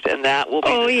received, and that will be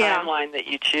the timeline that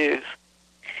you choose.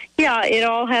 Yeah, it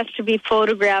all has to be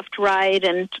photographed right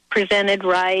and presented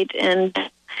right, and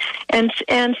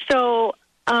so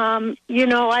I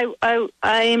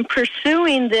am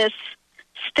pursuing this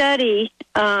study,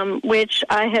 which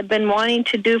I have been wanting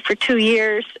to do for 2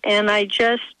 years, and I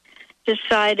just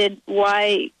decided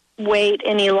why wait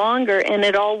any longer, and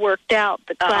it all worked out,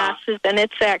 the classes, and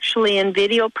it's actually in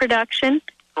video production.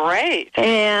 Great.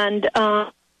 And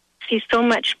see so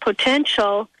much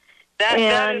potential. That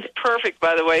is perfect,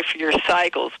 by the way, for your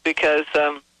cycles, because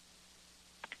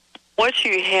what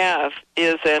you have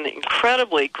is an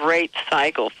incredibly great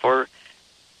cycle for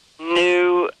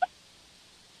new,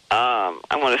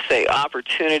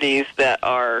 opportunities that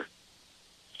are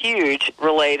huge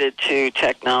related to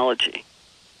technology.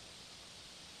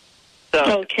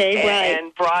 So,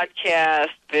 and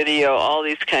broadcast, video, all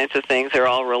these kinds of things are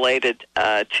all related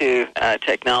to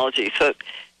technology. So,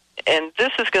 and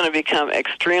this is going to become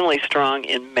extremely strong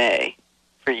in May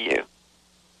for you.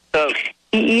 So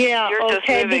you're just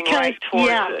moving right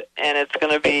towards it, and it's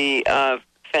going to be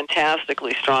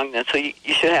fantastically strong then. So you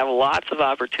should have lots of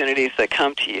opportunities that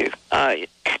come to you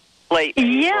late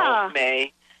April,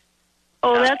 May.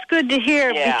 Oh, that's good to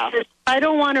hear, because I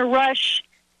don't want to rush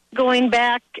going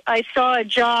back. I saw a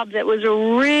job that was a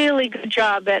really good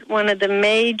job at one of the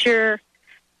major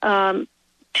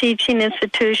teaching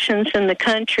institutions in the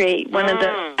country, one of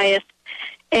the highest.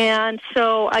 And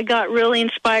so I got really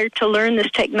inspired to learn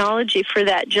this technology for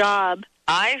that job.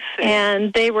 I see.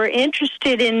 And they were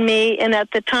interested in me, and at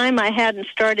the time I hadn't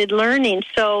started learning,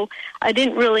 so I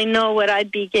didn't really know what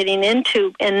I'd be getting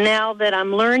into. And now that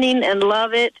I'm learning and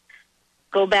love it,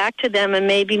 go back to them and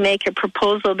maybe make a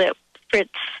proposal that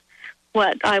fits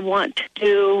what I want to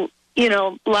do,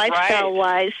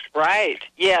 lifestyle-wise. Right,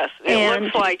 yes. It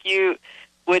looks like you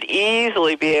would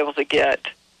easily be able to get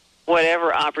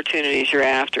whatever opportunities you're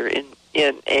after in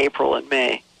April and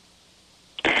May.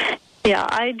 Yeah,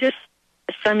 I just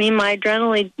I mean, my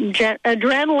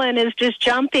adrenaline is just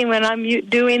jumping when I'm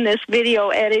doing this video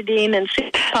editing and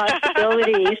seeing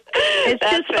possibilities. It's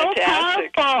just so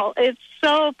powerful. It's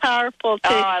so powerful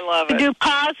to do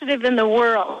positive in the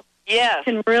world. Yes.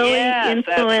 Can really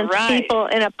influence people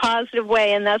in a positive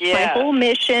way, and that's my whole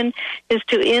mission, is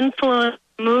to influence,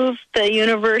 move the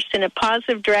universe in a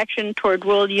positive direction toward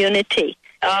world unity.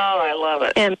 Oh, I love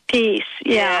it. And peace,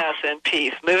 Yes, and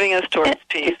peace. Moving us towards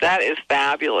peace. That is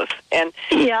fabulous. And,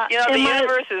 the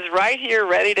universe is right here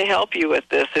ready to help you with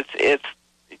this. It's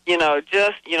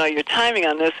your timing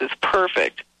on this is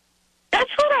perfect.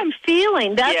 That's what I'm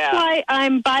feeling. That's why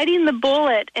I'm biting the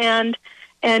bullet and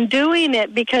doing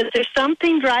it, because there's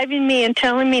something driving me and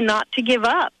telling me not to give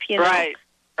up, Right.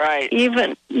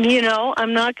 Even,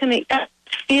 I'm not going to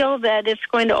feel that it's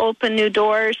going to open new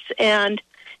doors, and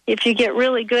if you get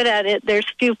really good at it, there's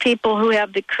few people who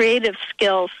have the creative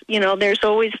skills. There's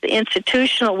always the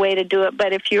institutional way to do it,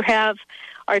 but if you have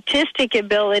artistic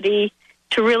ability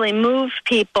to really move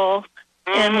people,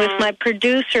 and with my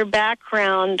producer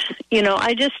background,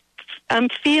 I'm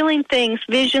feeling things.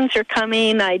 Visions are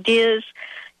coming, ideas,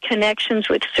 connections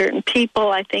with certain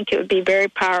people. I think it would be very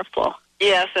powerful.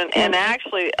 Yes, and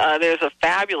actually there's a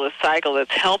fabulous cycle that's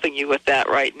helping you with that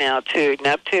right now, too.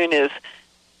 Neptune is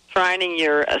trining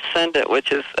your ascendant,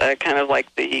 which is kind of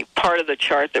like the part of the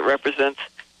chart that represents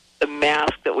the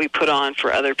mask that we put on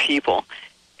for other people.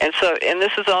 And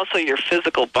this is also your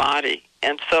physical body.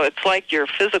 And so it's like your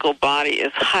physical body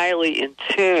is highly in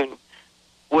tune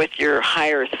with your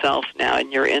higher self now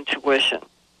and your intuition.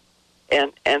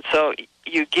 And so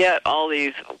you get all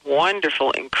these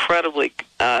wonderful, incredibly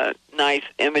nice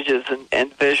images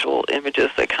and visual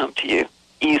images that come to you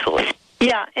easily.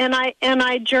 Yeah, and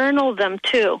I journal them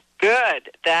too. Good.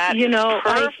 That is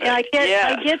perfect. I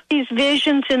get these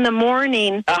visions in the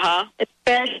morning,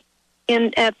 especially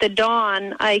at the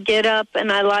dawn. I get up and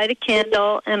I light a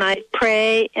candle and I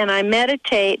pray and I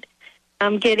meditate.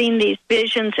 I'm getting these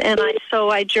visions, and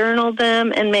I journal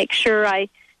them and make sure I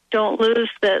don't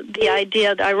lose the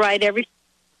idea. I write everything.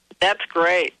 That's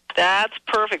great. That's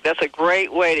perfect. That's a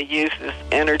great way to use this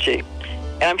energy.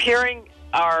 And I'm hearing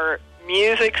our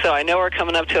music, so I know we're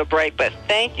coming up to a break, but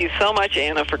thank you so much,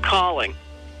 Anna, for calling.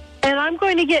 And I'm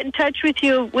going to get in touch with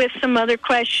you with some other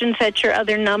questions at your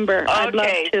other number. I'd love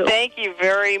to. Thank you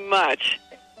very much.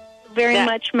 Very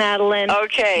much, Madeline.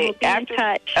 Okay. We'll be in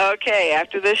touch. Okay,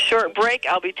 after this short break,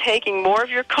 I'll be taking more of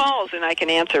your calls, and I can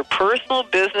answer personal,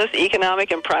 business,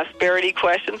 economic, and prosperity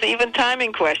questions, even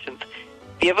timing questions.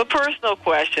 If you have a personal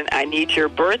question, I need your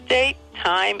birth date,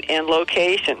 time, and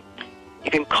location.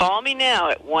 You can call me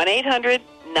now at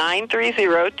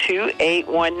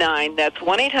 1-800-930-2819. That's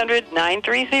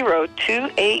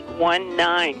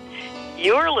 1-800-930-2819.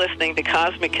 You're listening to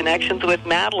Cosmic Connections with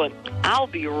Madeline. I'll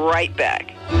be right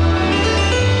back.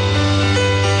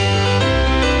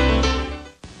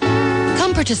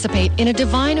 Come participate in a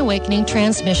Divine Awakening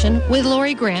transmission with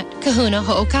Lori Grant, Kahuna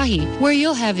Ho'okahi, where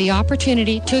you'll have the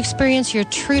opportunity to experience your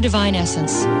true divine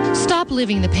essence. Stop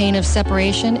living the pain of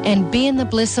separation and be in the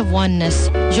bliss of oneness.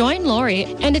 Join Lori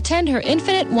and attend her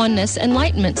Infinite Oneness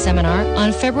Enlightenment Seminar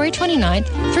on February 29th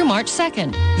through March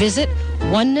 2nd. Visit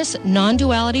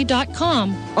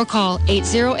onenessnonduality.com or call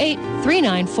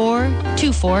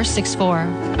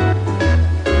 808-394-2464.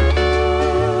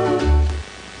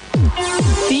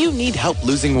 Do you need help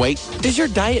losing weight? Does your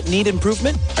diet need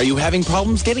improvement? Are you having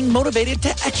problems getting motivated to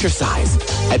exercise?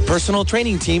 At Personal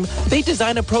Training Team, they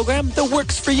design a program that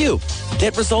works for you.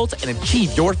 Get results and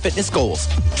achieve your fitness goals.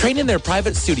 Train in their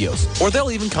private studios, or they'll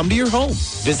even come to your home.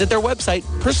 Visit their website,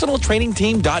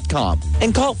 personaltrainingteam.com,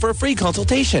 and call for a free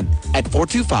consultation at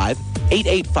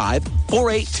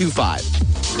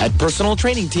 425-885-4825. At Personal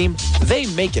Training Team, they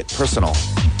make it personal.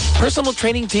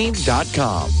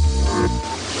 Personaltrainingteam.com.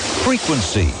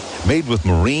 Frequency, made with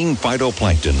marine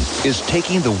phytoplankton, is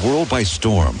taking the world by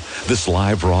storm. This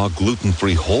live, raw,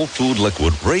 gluten-free whole food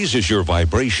liquid raises your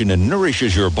vibration and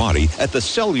nourishes your body at the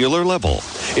cellular level.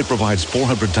 It provides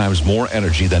 400 times more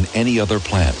energy than any other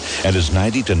plant and is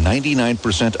 90 to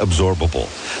 99% absorbable.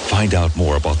 Find out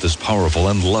more about this powerful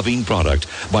and loving product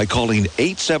by calling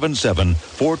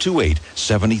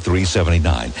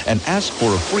 877-428-7379 and ask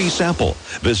for a free sample.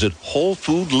 Visit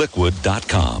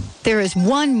WholeFoodLiquid.com. There is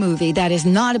one movie that is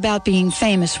not about being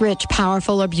famous, rich,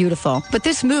 powerful, or beautiful, but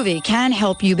this movie can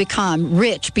help you become become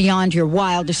rich beyond your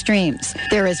wildest dreams.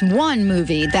 There is one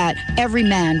movie that every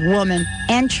man, woman,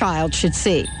 and child should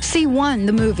see. See One,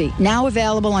 the movie, now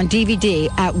available on DVD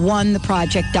at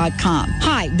onetheproject.com.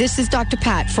 Hi, this is Dr.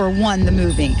 Pat for One, the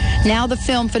movie. Now the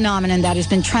film phenomenon that has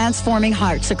been transforming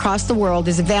hearts across the world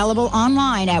is available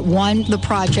online at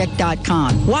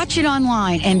onetheproject.com. Watch it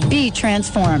online and be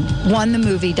transformed.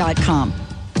 onethemovie.com.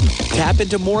 Tap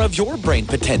into more of your brain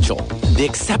potential. The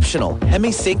exceptional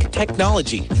HemiSync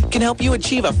technology can help you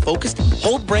achieve a focused,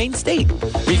 whole brain state.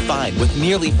 Refined with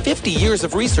nearly 50 years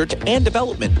of research and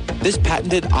development, this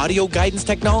patented audio guidance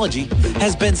technology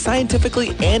has been scientifically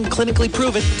and clinically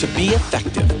proven to be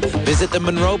effective. Visit the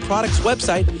Monroe Products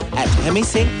website at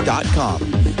hemisync.com.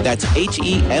 That's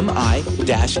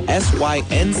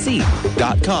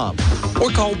HEMI-SYNC.com. Or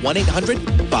call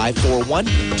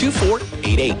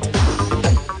 1-800-541-2488.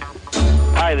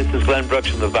 Hi, this is Glenn Brooks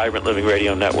from the Vibrant Living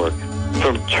Radio Network.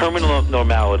 From terminal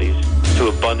abnormalities to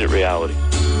abundant reality,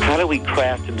 how do we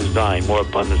craft and design more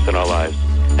abundance in our lives?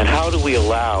 And how do we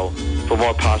allow for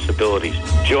more possibilities?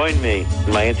 Join me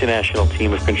and my international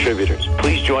team of contributors.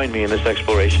 Please join me in this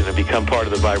exploration and become part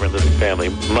of the Vibrant Living family,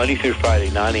 Monday through Friday,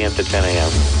 9 a.m. to 10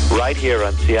 a.m., right here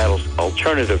on Seattle's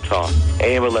Alternative Talk,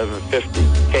 AM 1150,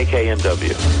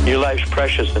 KKNW. Your life's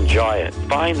precious, enjoy it.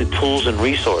 Find the tools and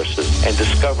resources and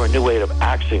discover a new way of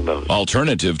accessing those.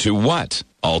 Alternative to what?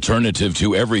 Alternative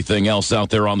to everything else out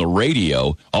there on the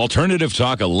radio. Alternative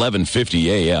Talk,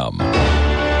 1150 a.m.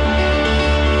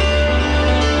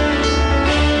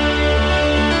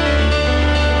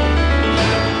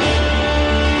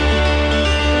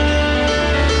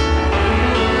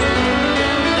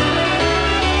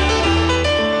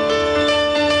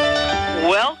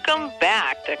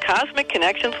 Cosmic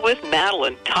Connections with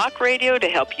Madeline, talk radio to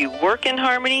help you work in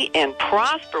harmony and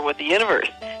prosper with the universe.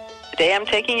 Today I'm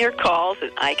taking your calls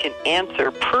and I can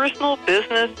answer personal,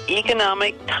 business,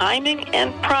 economic, timing,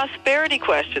 and prosperity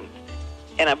questions.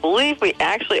 And I believe we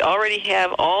actually already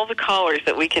have all the callers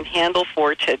that we can handle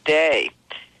for today.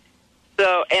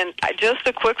 So, and just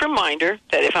a quick reminder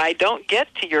that if I don't get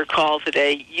to your call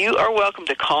today, you are welcome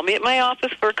to call me at my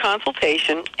office for a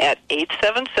consultation at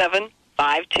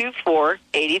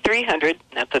 877-524-8300.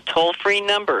 That's a toll-free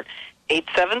number,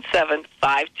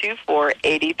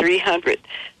 877-524-8300.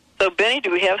 So, Benny, do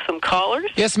we have some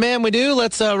callers? Yes, ma'am, we do.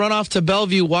 Let's run off to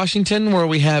Bellevue, Washington, where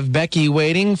we have Becky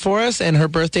waiting for us, and her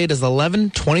birth date is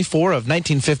 11/24 of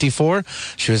 1954.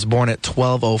 She was born at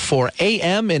 12:04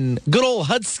 a.m. in good old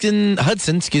Hudson,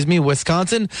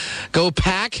 Wisconsin. Go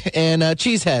Pack and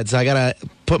Cheeseheads. I got to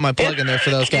put my plug in there for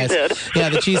those guys. Yeah,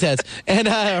 the Cheeseheads. And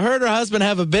her and her husband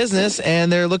have a business,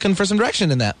 and they're looking for some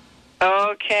direction in that.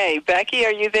 Okay. Becky,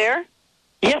 are you there?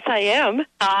 Yes, I am.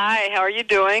 Hi, how are you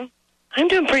doing? I'm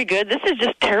doing pretty good. This is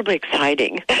just terribly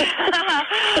exciting. Okay,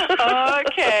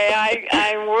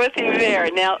 I'm with you there.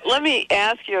 Now, let me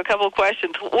ask you a couple of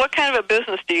questions. What kind of a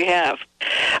business do you have?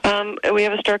 We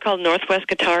have a store called Northwest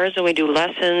Guitars, and we do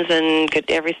lessons and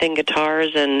everything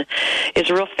guitars, and it's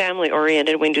real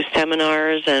family-oriented. We do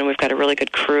seminars, and we've got a really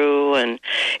good crew, and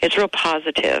it's real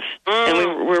positive.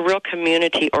 And we're real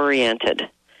community-oriented.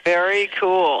 Very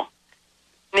cool.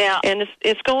 Now, and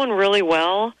it's going really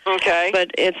well. Okay.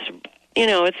 But it's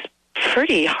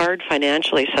pretty hard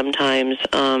financially sometimes.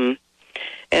 And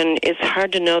it's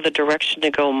hard to know the direction to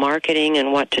go marketing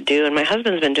and what to do. And my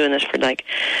husband's been doing this for like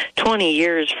 20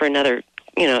 years for another,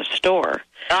 store.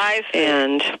 I see.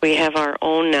 And we have our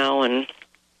own now. And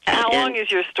how long has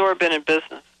your store been in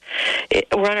business?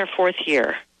 We're on our fourth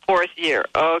year. Fourth year.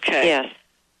 Okay. Yes.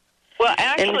 Well,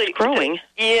 actually, and it's growing.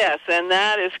 Yes, and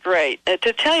that is great.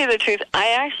 To tell you the truth, I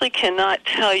actually cannot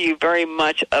tell you very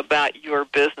much about your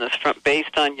business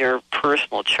based on your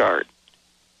personal chart.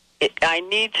 I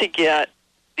need to get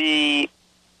the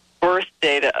birth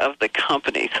data of the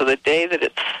company, so the day that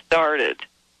it started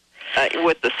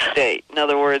with the state. In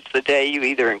other words, the day you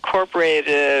either incorporated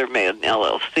it or made an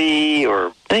LLC,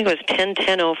 or I think it was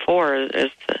 10/10/04 is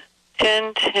the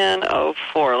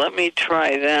 10/10/04. Let me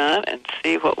try that and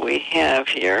see what we have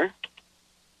here.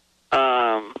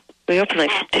 We opened like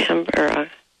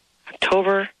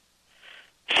October.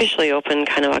 Officially opened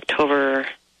kind of October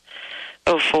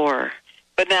 04.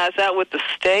 But now is that with the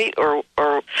state or?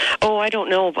 Oh, I don't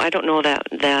know. I don't know that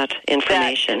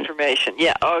information. That information.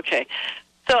 Yeah. Okay.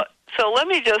 So let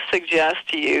me just suggest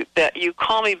to you that you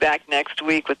call me back next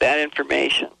week with that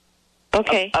information.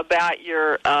 Okay. About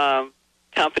your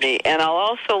company, and I'll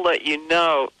also let you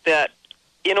know that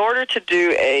in order to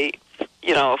do a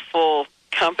full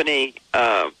company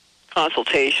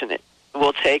consultation, it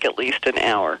will take at least an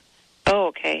hour. Oh,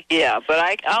 okay. okay. Yeah, but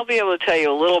I'll be able to tell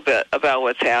you a little bit about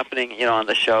what's happening, on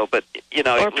the show. But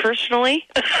or personally.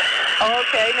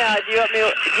 Okay. Now, do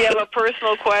you have a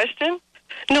personal question?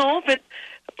 No, but.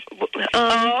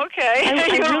 Okay. I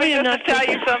you want really me am just to tell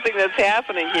you something that's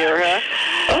happening here,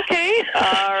 huh? Okay.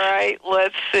 All right.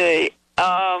 Let's see.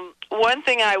 One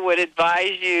thing I would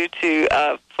advise you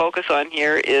to focus on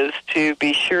here is to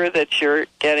be sure that you're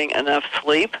getting enough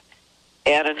sleep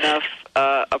and enough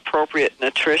appropriate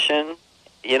nutrition,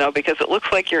 because it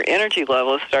looks like your energy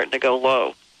level is starting to go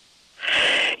low.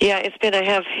 Yeah, I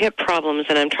have hip problems,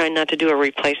 and I'm trying not to do a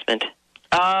replacement.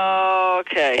 Oh,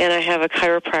 okay. And I have a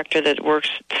chiropractor that works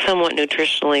somewhat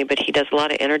nutritionally, but he does a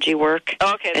lot of energy work.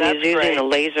 Okay, and he's using a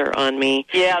laser on me.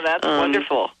 Yeah, that's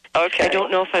wonderful. Okay. I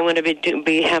don't know if I'm going to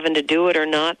be having to do it or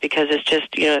not, because it's just,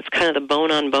 it's kind of the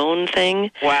bone-on-bone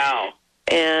thing. Wow.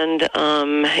 And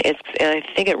I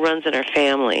think it runs in our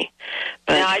family.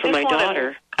 But now, for my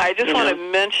daughter... I just want to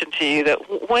mention to you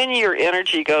that when your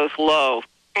energy goes low,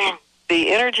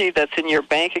 the energy that's in your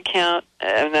bank account,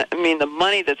 the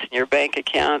money that's in your bank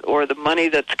account or the money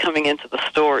that's coming into the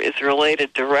store is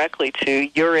related directly to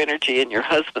your energy and your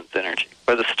husband's energy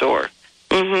for the store.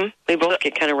 Mm-hmm. We both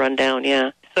get kind of run down,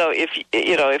 yeah. So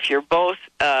if you're both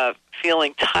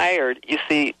feeling tired, you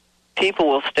see, people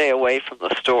will stay away from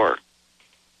the store.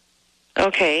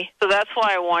 Okay. So that's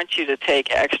why I want you to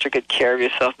take extra good care of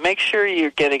yourself. Make sure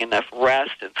you're getting enough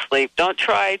rest and sleep. Don't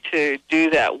try to do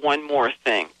that one more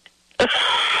thing. just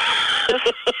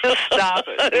stop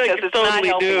it, because it's totally not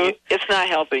helping do. you. It's not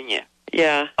helping you.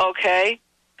 Yeah. Okay?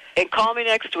 And call me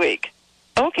next week.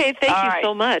 Okay, thank you right.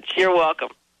 so much. You're welcome.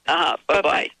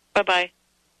 Bye-bye. Bye-bye.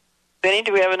 Benny,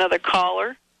 do we have another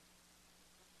caller?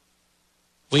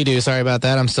 We do. Sorry about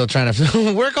that. I'm still trying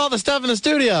to work all the stuff in the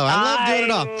studio. I love doing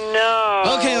it all. No.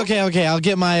 Okay. I'll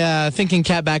get my thinking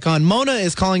cap back on. Mona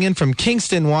is calling in from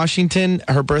Kingston, Washington.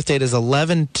 Her birth date is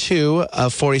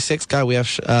 11/2/46. God, we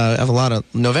have a lot of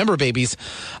November babies.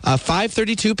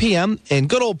 5:32 p.m. in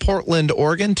good old Portland,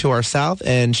 Oregon, to our south,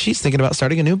 and she's thinking about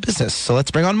starting a new business. So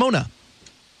let's bring on Mona.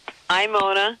 Hi,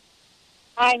 Mona.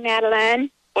 Hi,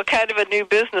 Madeline. What kind of a new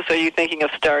business are you thinking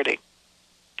of starting?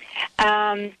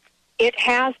 It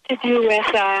has to do with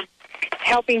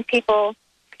helping people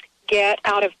get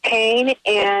out of pain,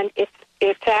 and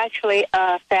it's actually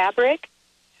fabric.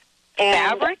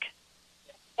 Fabric?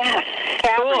 Yeah,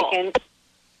 fabric. Cool.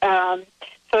 And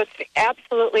so it's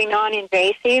absolutely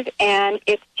non-invasive, and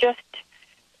it's just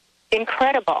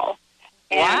incredible.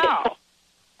 Wow.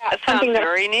 That sounds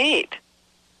very neat.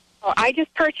 Well, I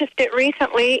just purchased it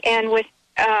recently, and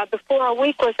before a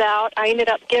week was out, I ended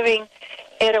up giving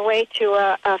it away to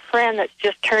a friend that's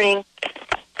just turning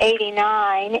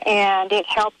 89, and it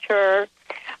helped her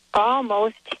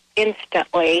almost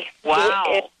instantly.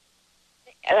 Wow.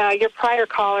 Your prior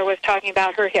caller was talking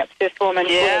about her hips, this woman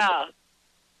who was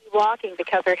walking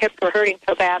because her hips were hurting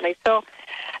so badly. So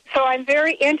I'm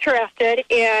very interested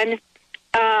in,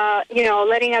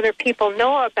 letting other people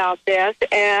know about this,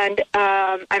 and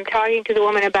I'm talking to the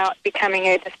woman about becoming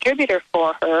a distributor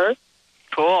for her.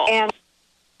 Cool.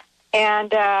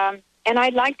 And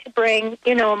I'd like to bring,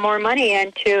 more money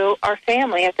into our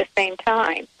family at the same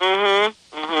time.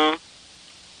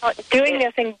 Doing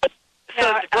this in...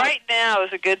 So right now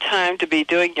is a good time to be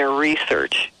doing your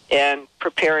research and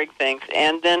preparing things.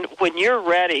 And then when you're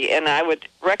ready, and I would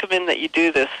recommend that you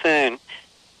do this soon,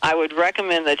 I would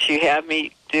recommend that you have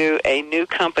me do a new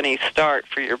company start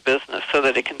for your business so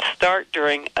that it can start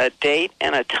during a date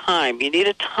and a time. You need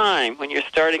a time when you're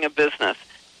starting a business.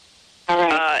 All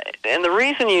right. And the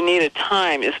reason you need a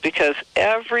time is because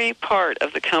every part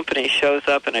of the company shows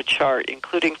up in a chart,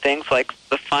 including things like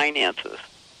the finances.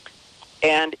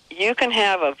 And you can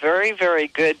have a very, very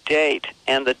good date,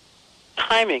 and the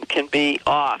timing can be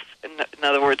off. In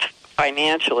other words,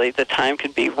 financially, the time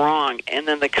can be wrong, and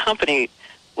then the company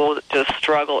will just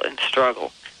struggle and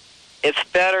struggle. It's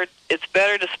better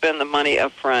to spend the money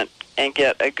up front and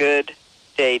get a good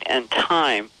date and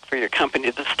time for your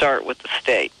company to start with the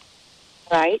state.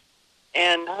 Right.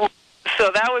 And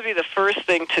so that would be the first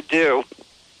thing to do.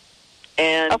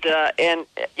 And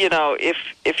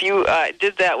if you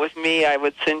did that with me, I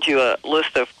would send you a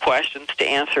list of questions to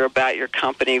answer about your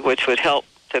company, which would help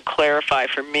to clarify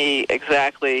for me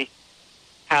exactly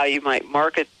how you might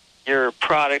market your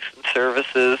products and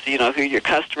services, who your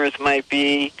customers might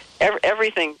be.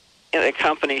 Everything in the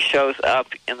company shows up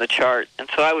in the chart. And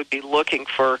so I would be looking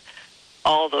for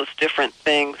all those different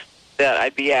things that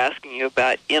I'd be asking you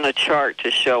about in a chart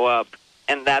to show up.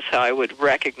 And that's how I would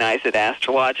recognize it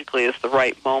astrologically as the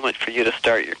right moment for you to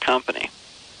start your company.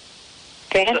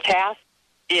 Fantastic.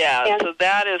 So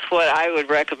that is what I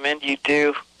would recommend you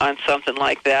do on something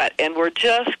like that. And we're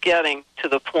just getting to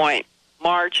the point,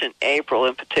 March and April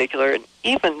in particular, and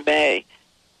even May,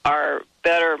 are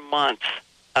better months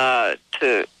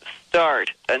to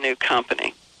start a new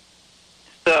company.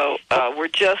 So we're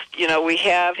just, we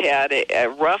have had a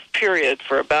rough period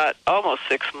for about almost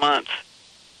 6 months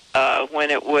when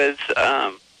it was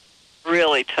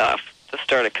really tough to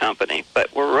start a company.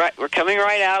 But we're coming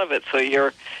right out of it, so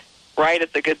you're right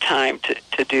at the good time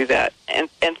to do that. And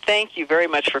thank you very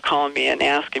much for calling me and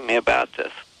asking me about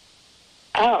this.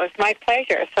 Oh, it's my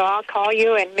pleasure. So I'll call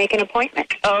you and make an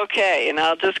appointment. Okay, and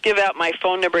I'll just give out my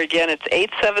phone number again. It's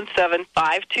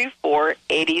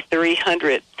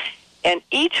 877-524-8300. And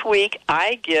each week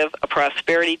I give a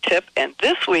prosperity tip, and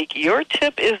this week your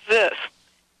tip is this.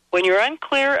 When you're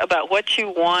unclear about what you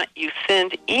want, you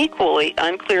send equally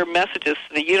unclear messages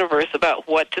to the universe about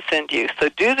what to send you. So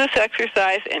do this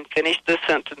exercise and finish this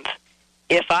sentence.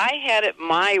 If I had it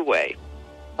my way,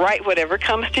 write whatever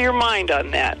comes to your mind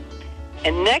on that.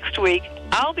 And next week,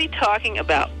 I'll be talking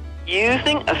about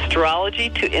using astrology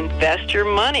to invest your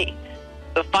money.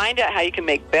 So find out how you can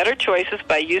make better choices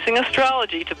by using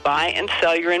astrology to buy and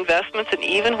sell your investments and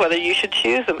even whether you should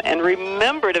choose them. And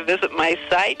remember to visit my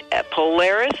site at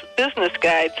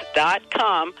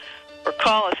PolarisBusinessGuides.com or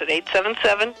call us at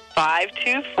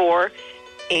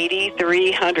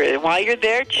 877-524-8300. And while you're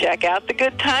there, check out the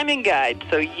Good Timing Guide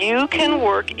so you can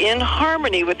work in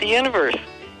harmony with the universe.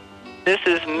 This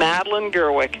is Madeline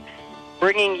Gerwick,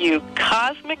 bringing you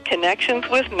Cosmic Connections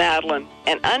with Madeline.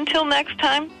 And until next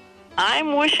time,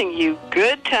 I'm wishing you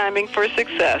good timing for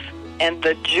success and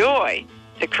the joy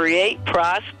to create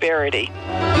prosperity.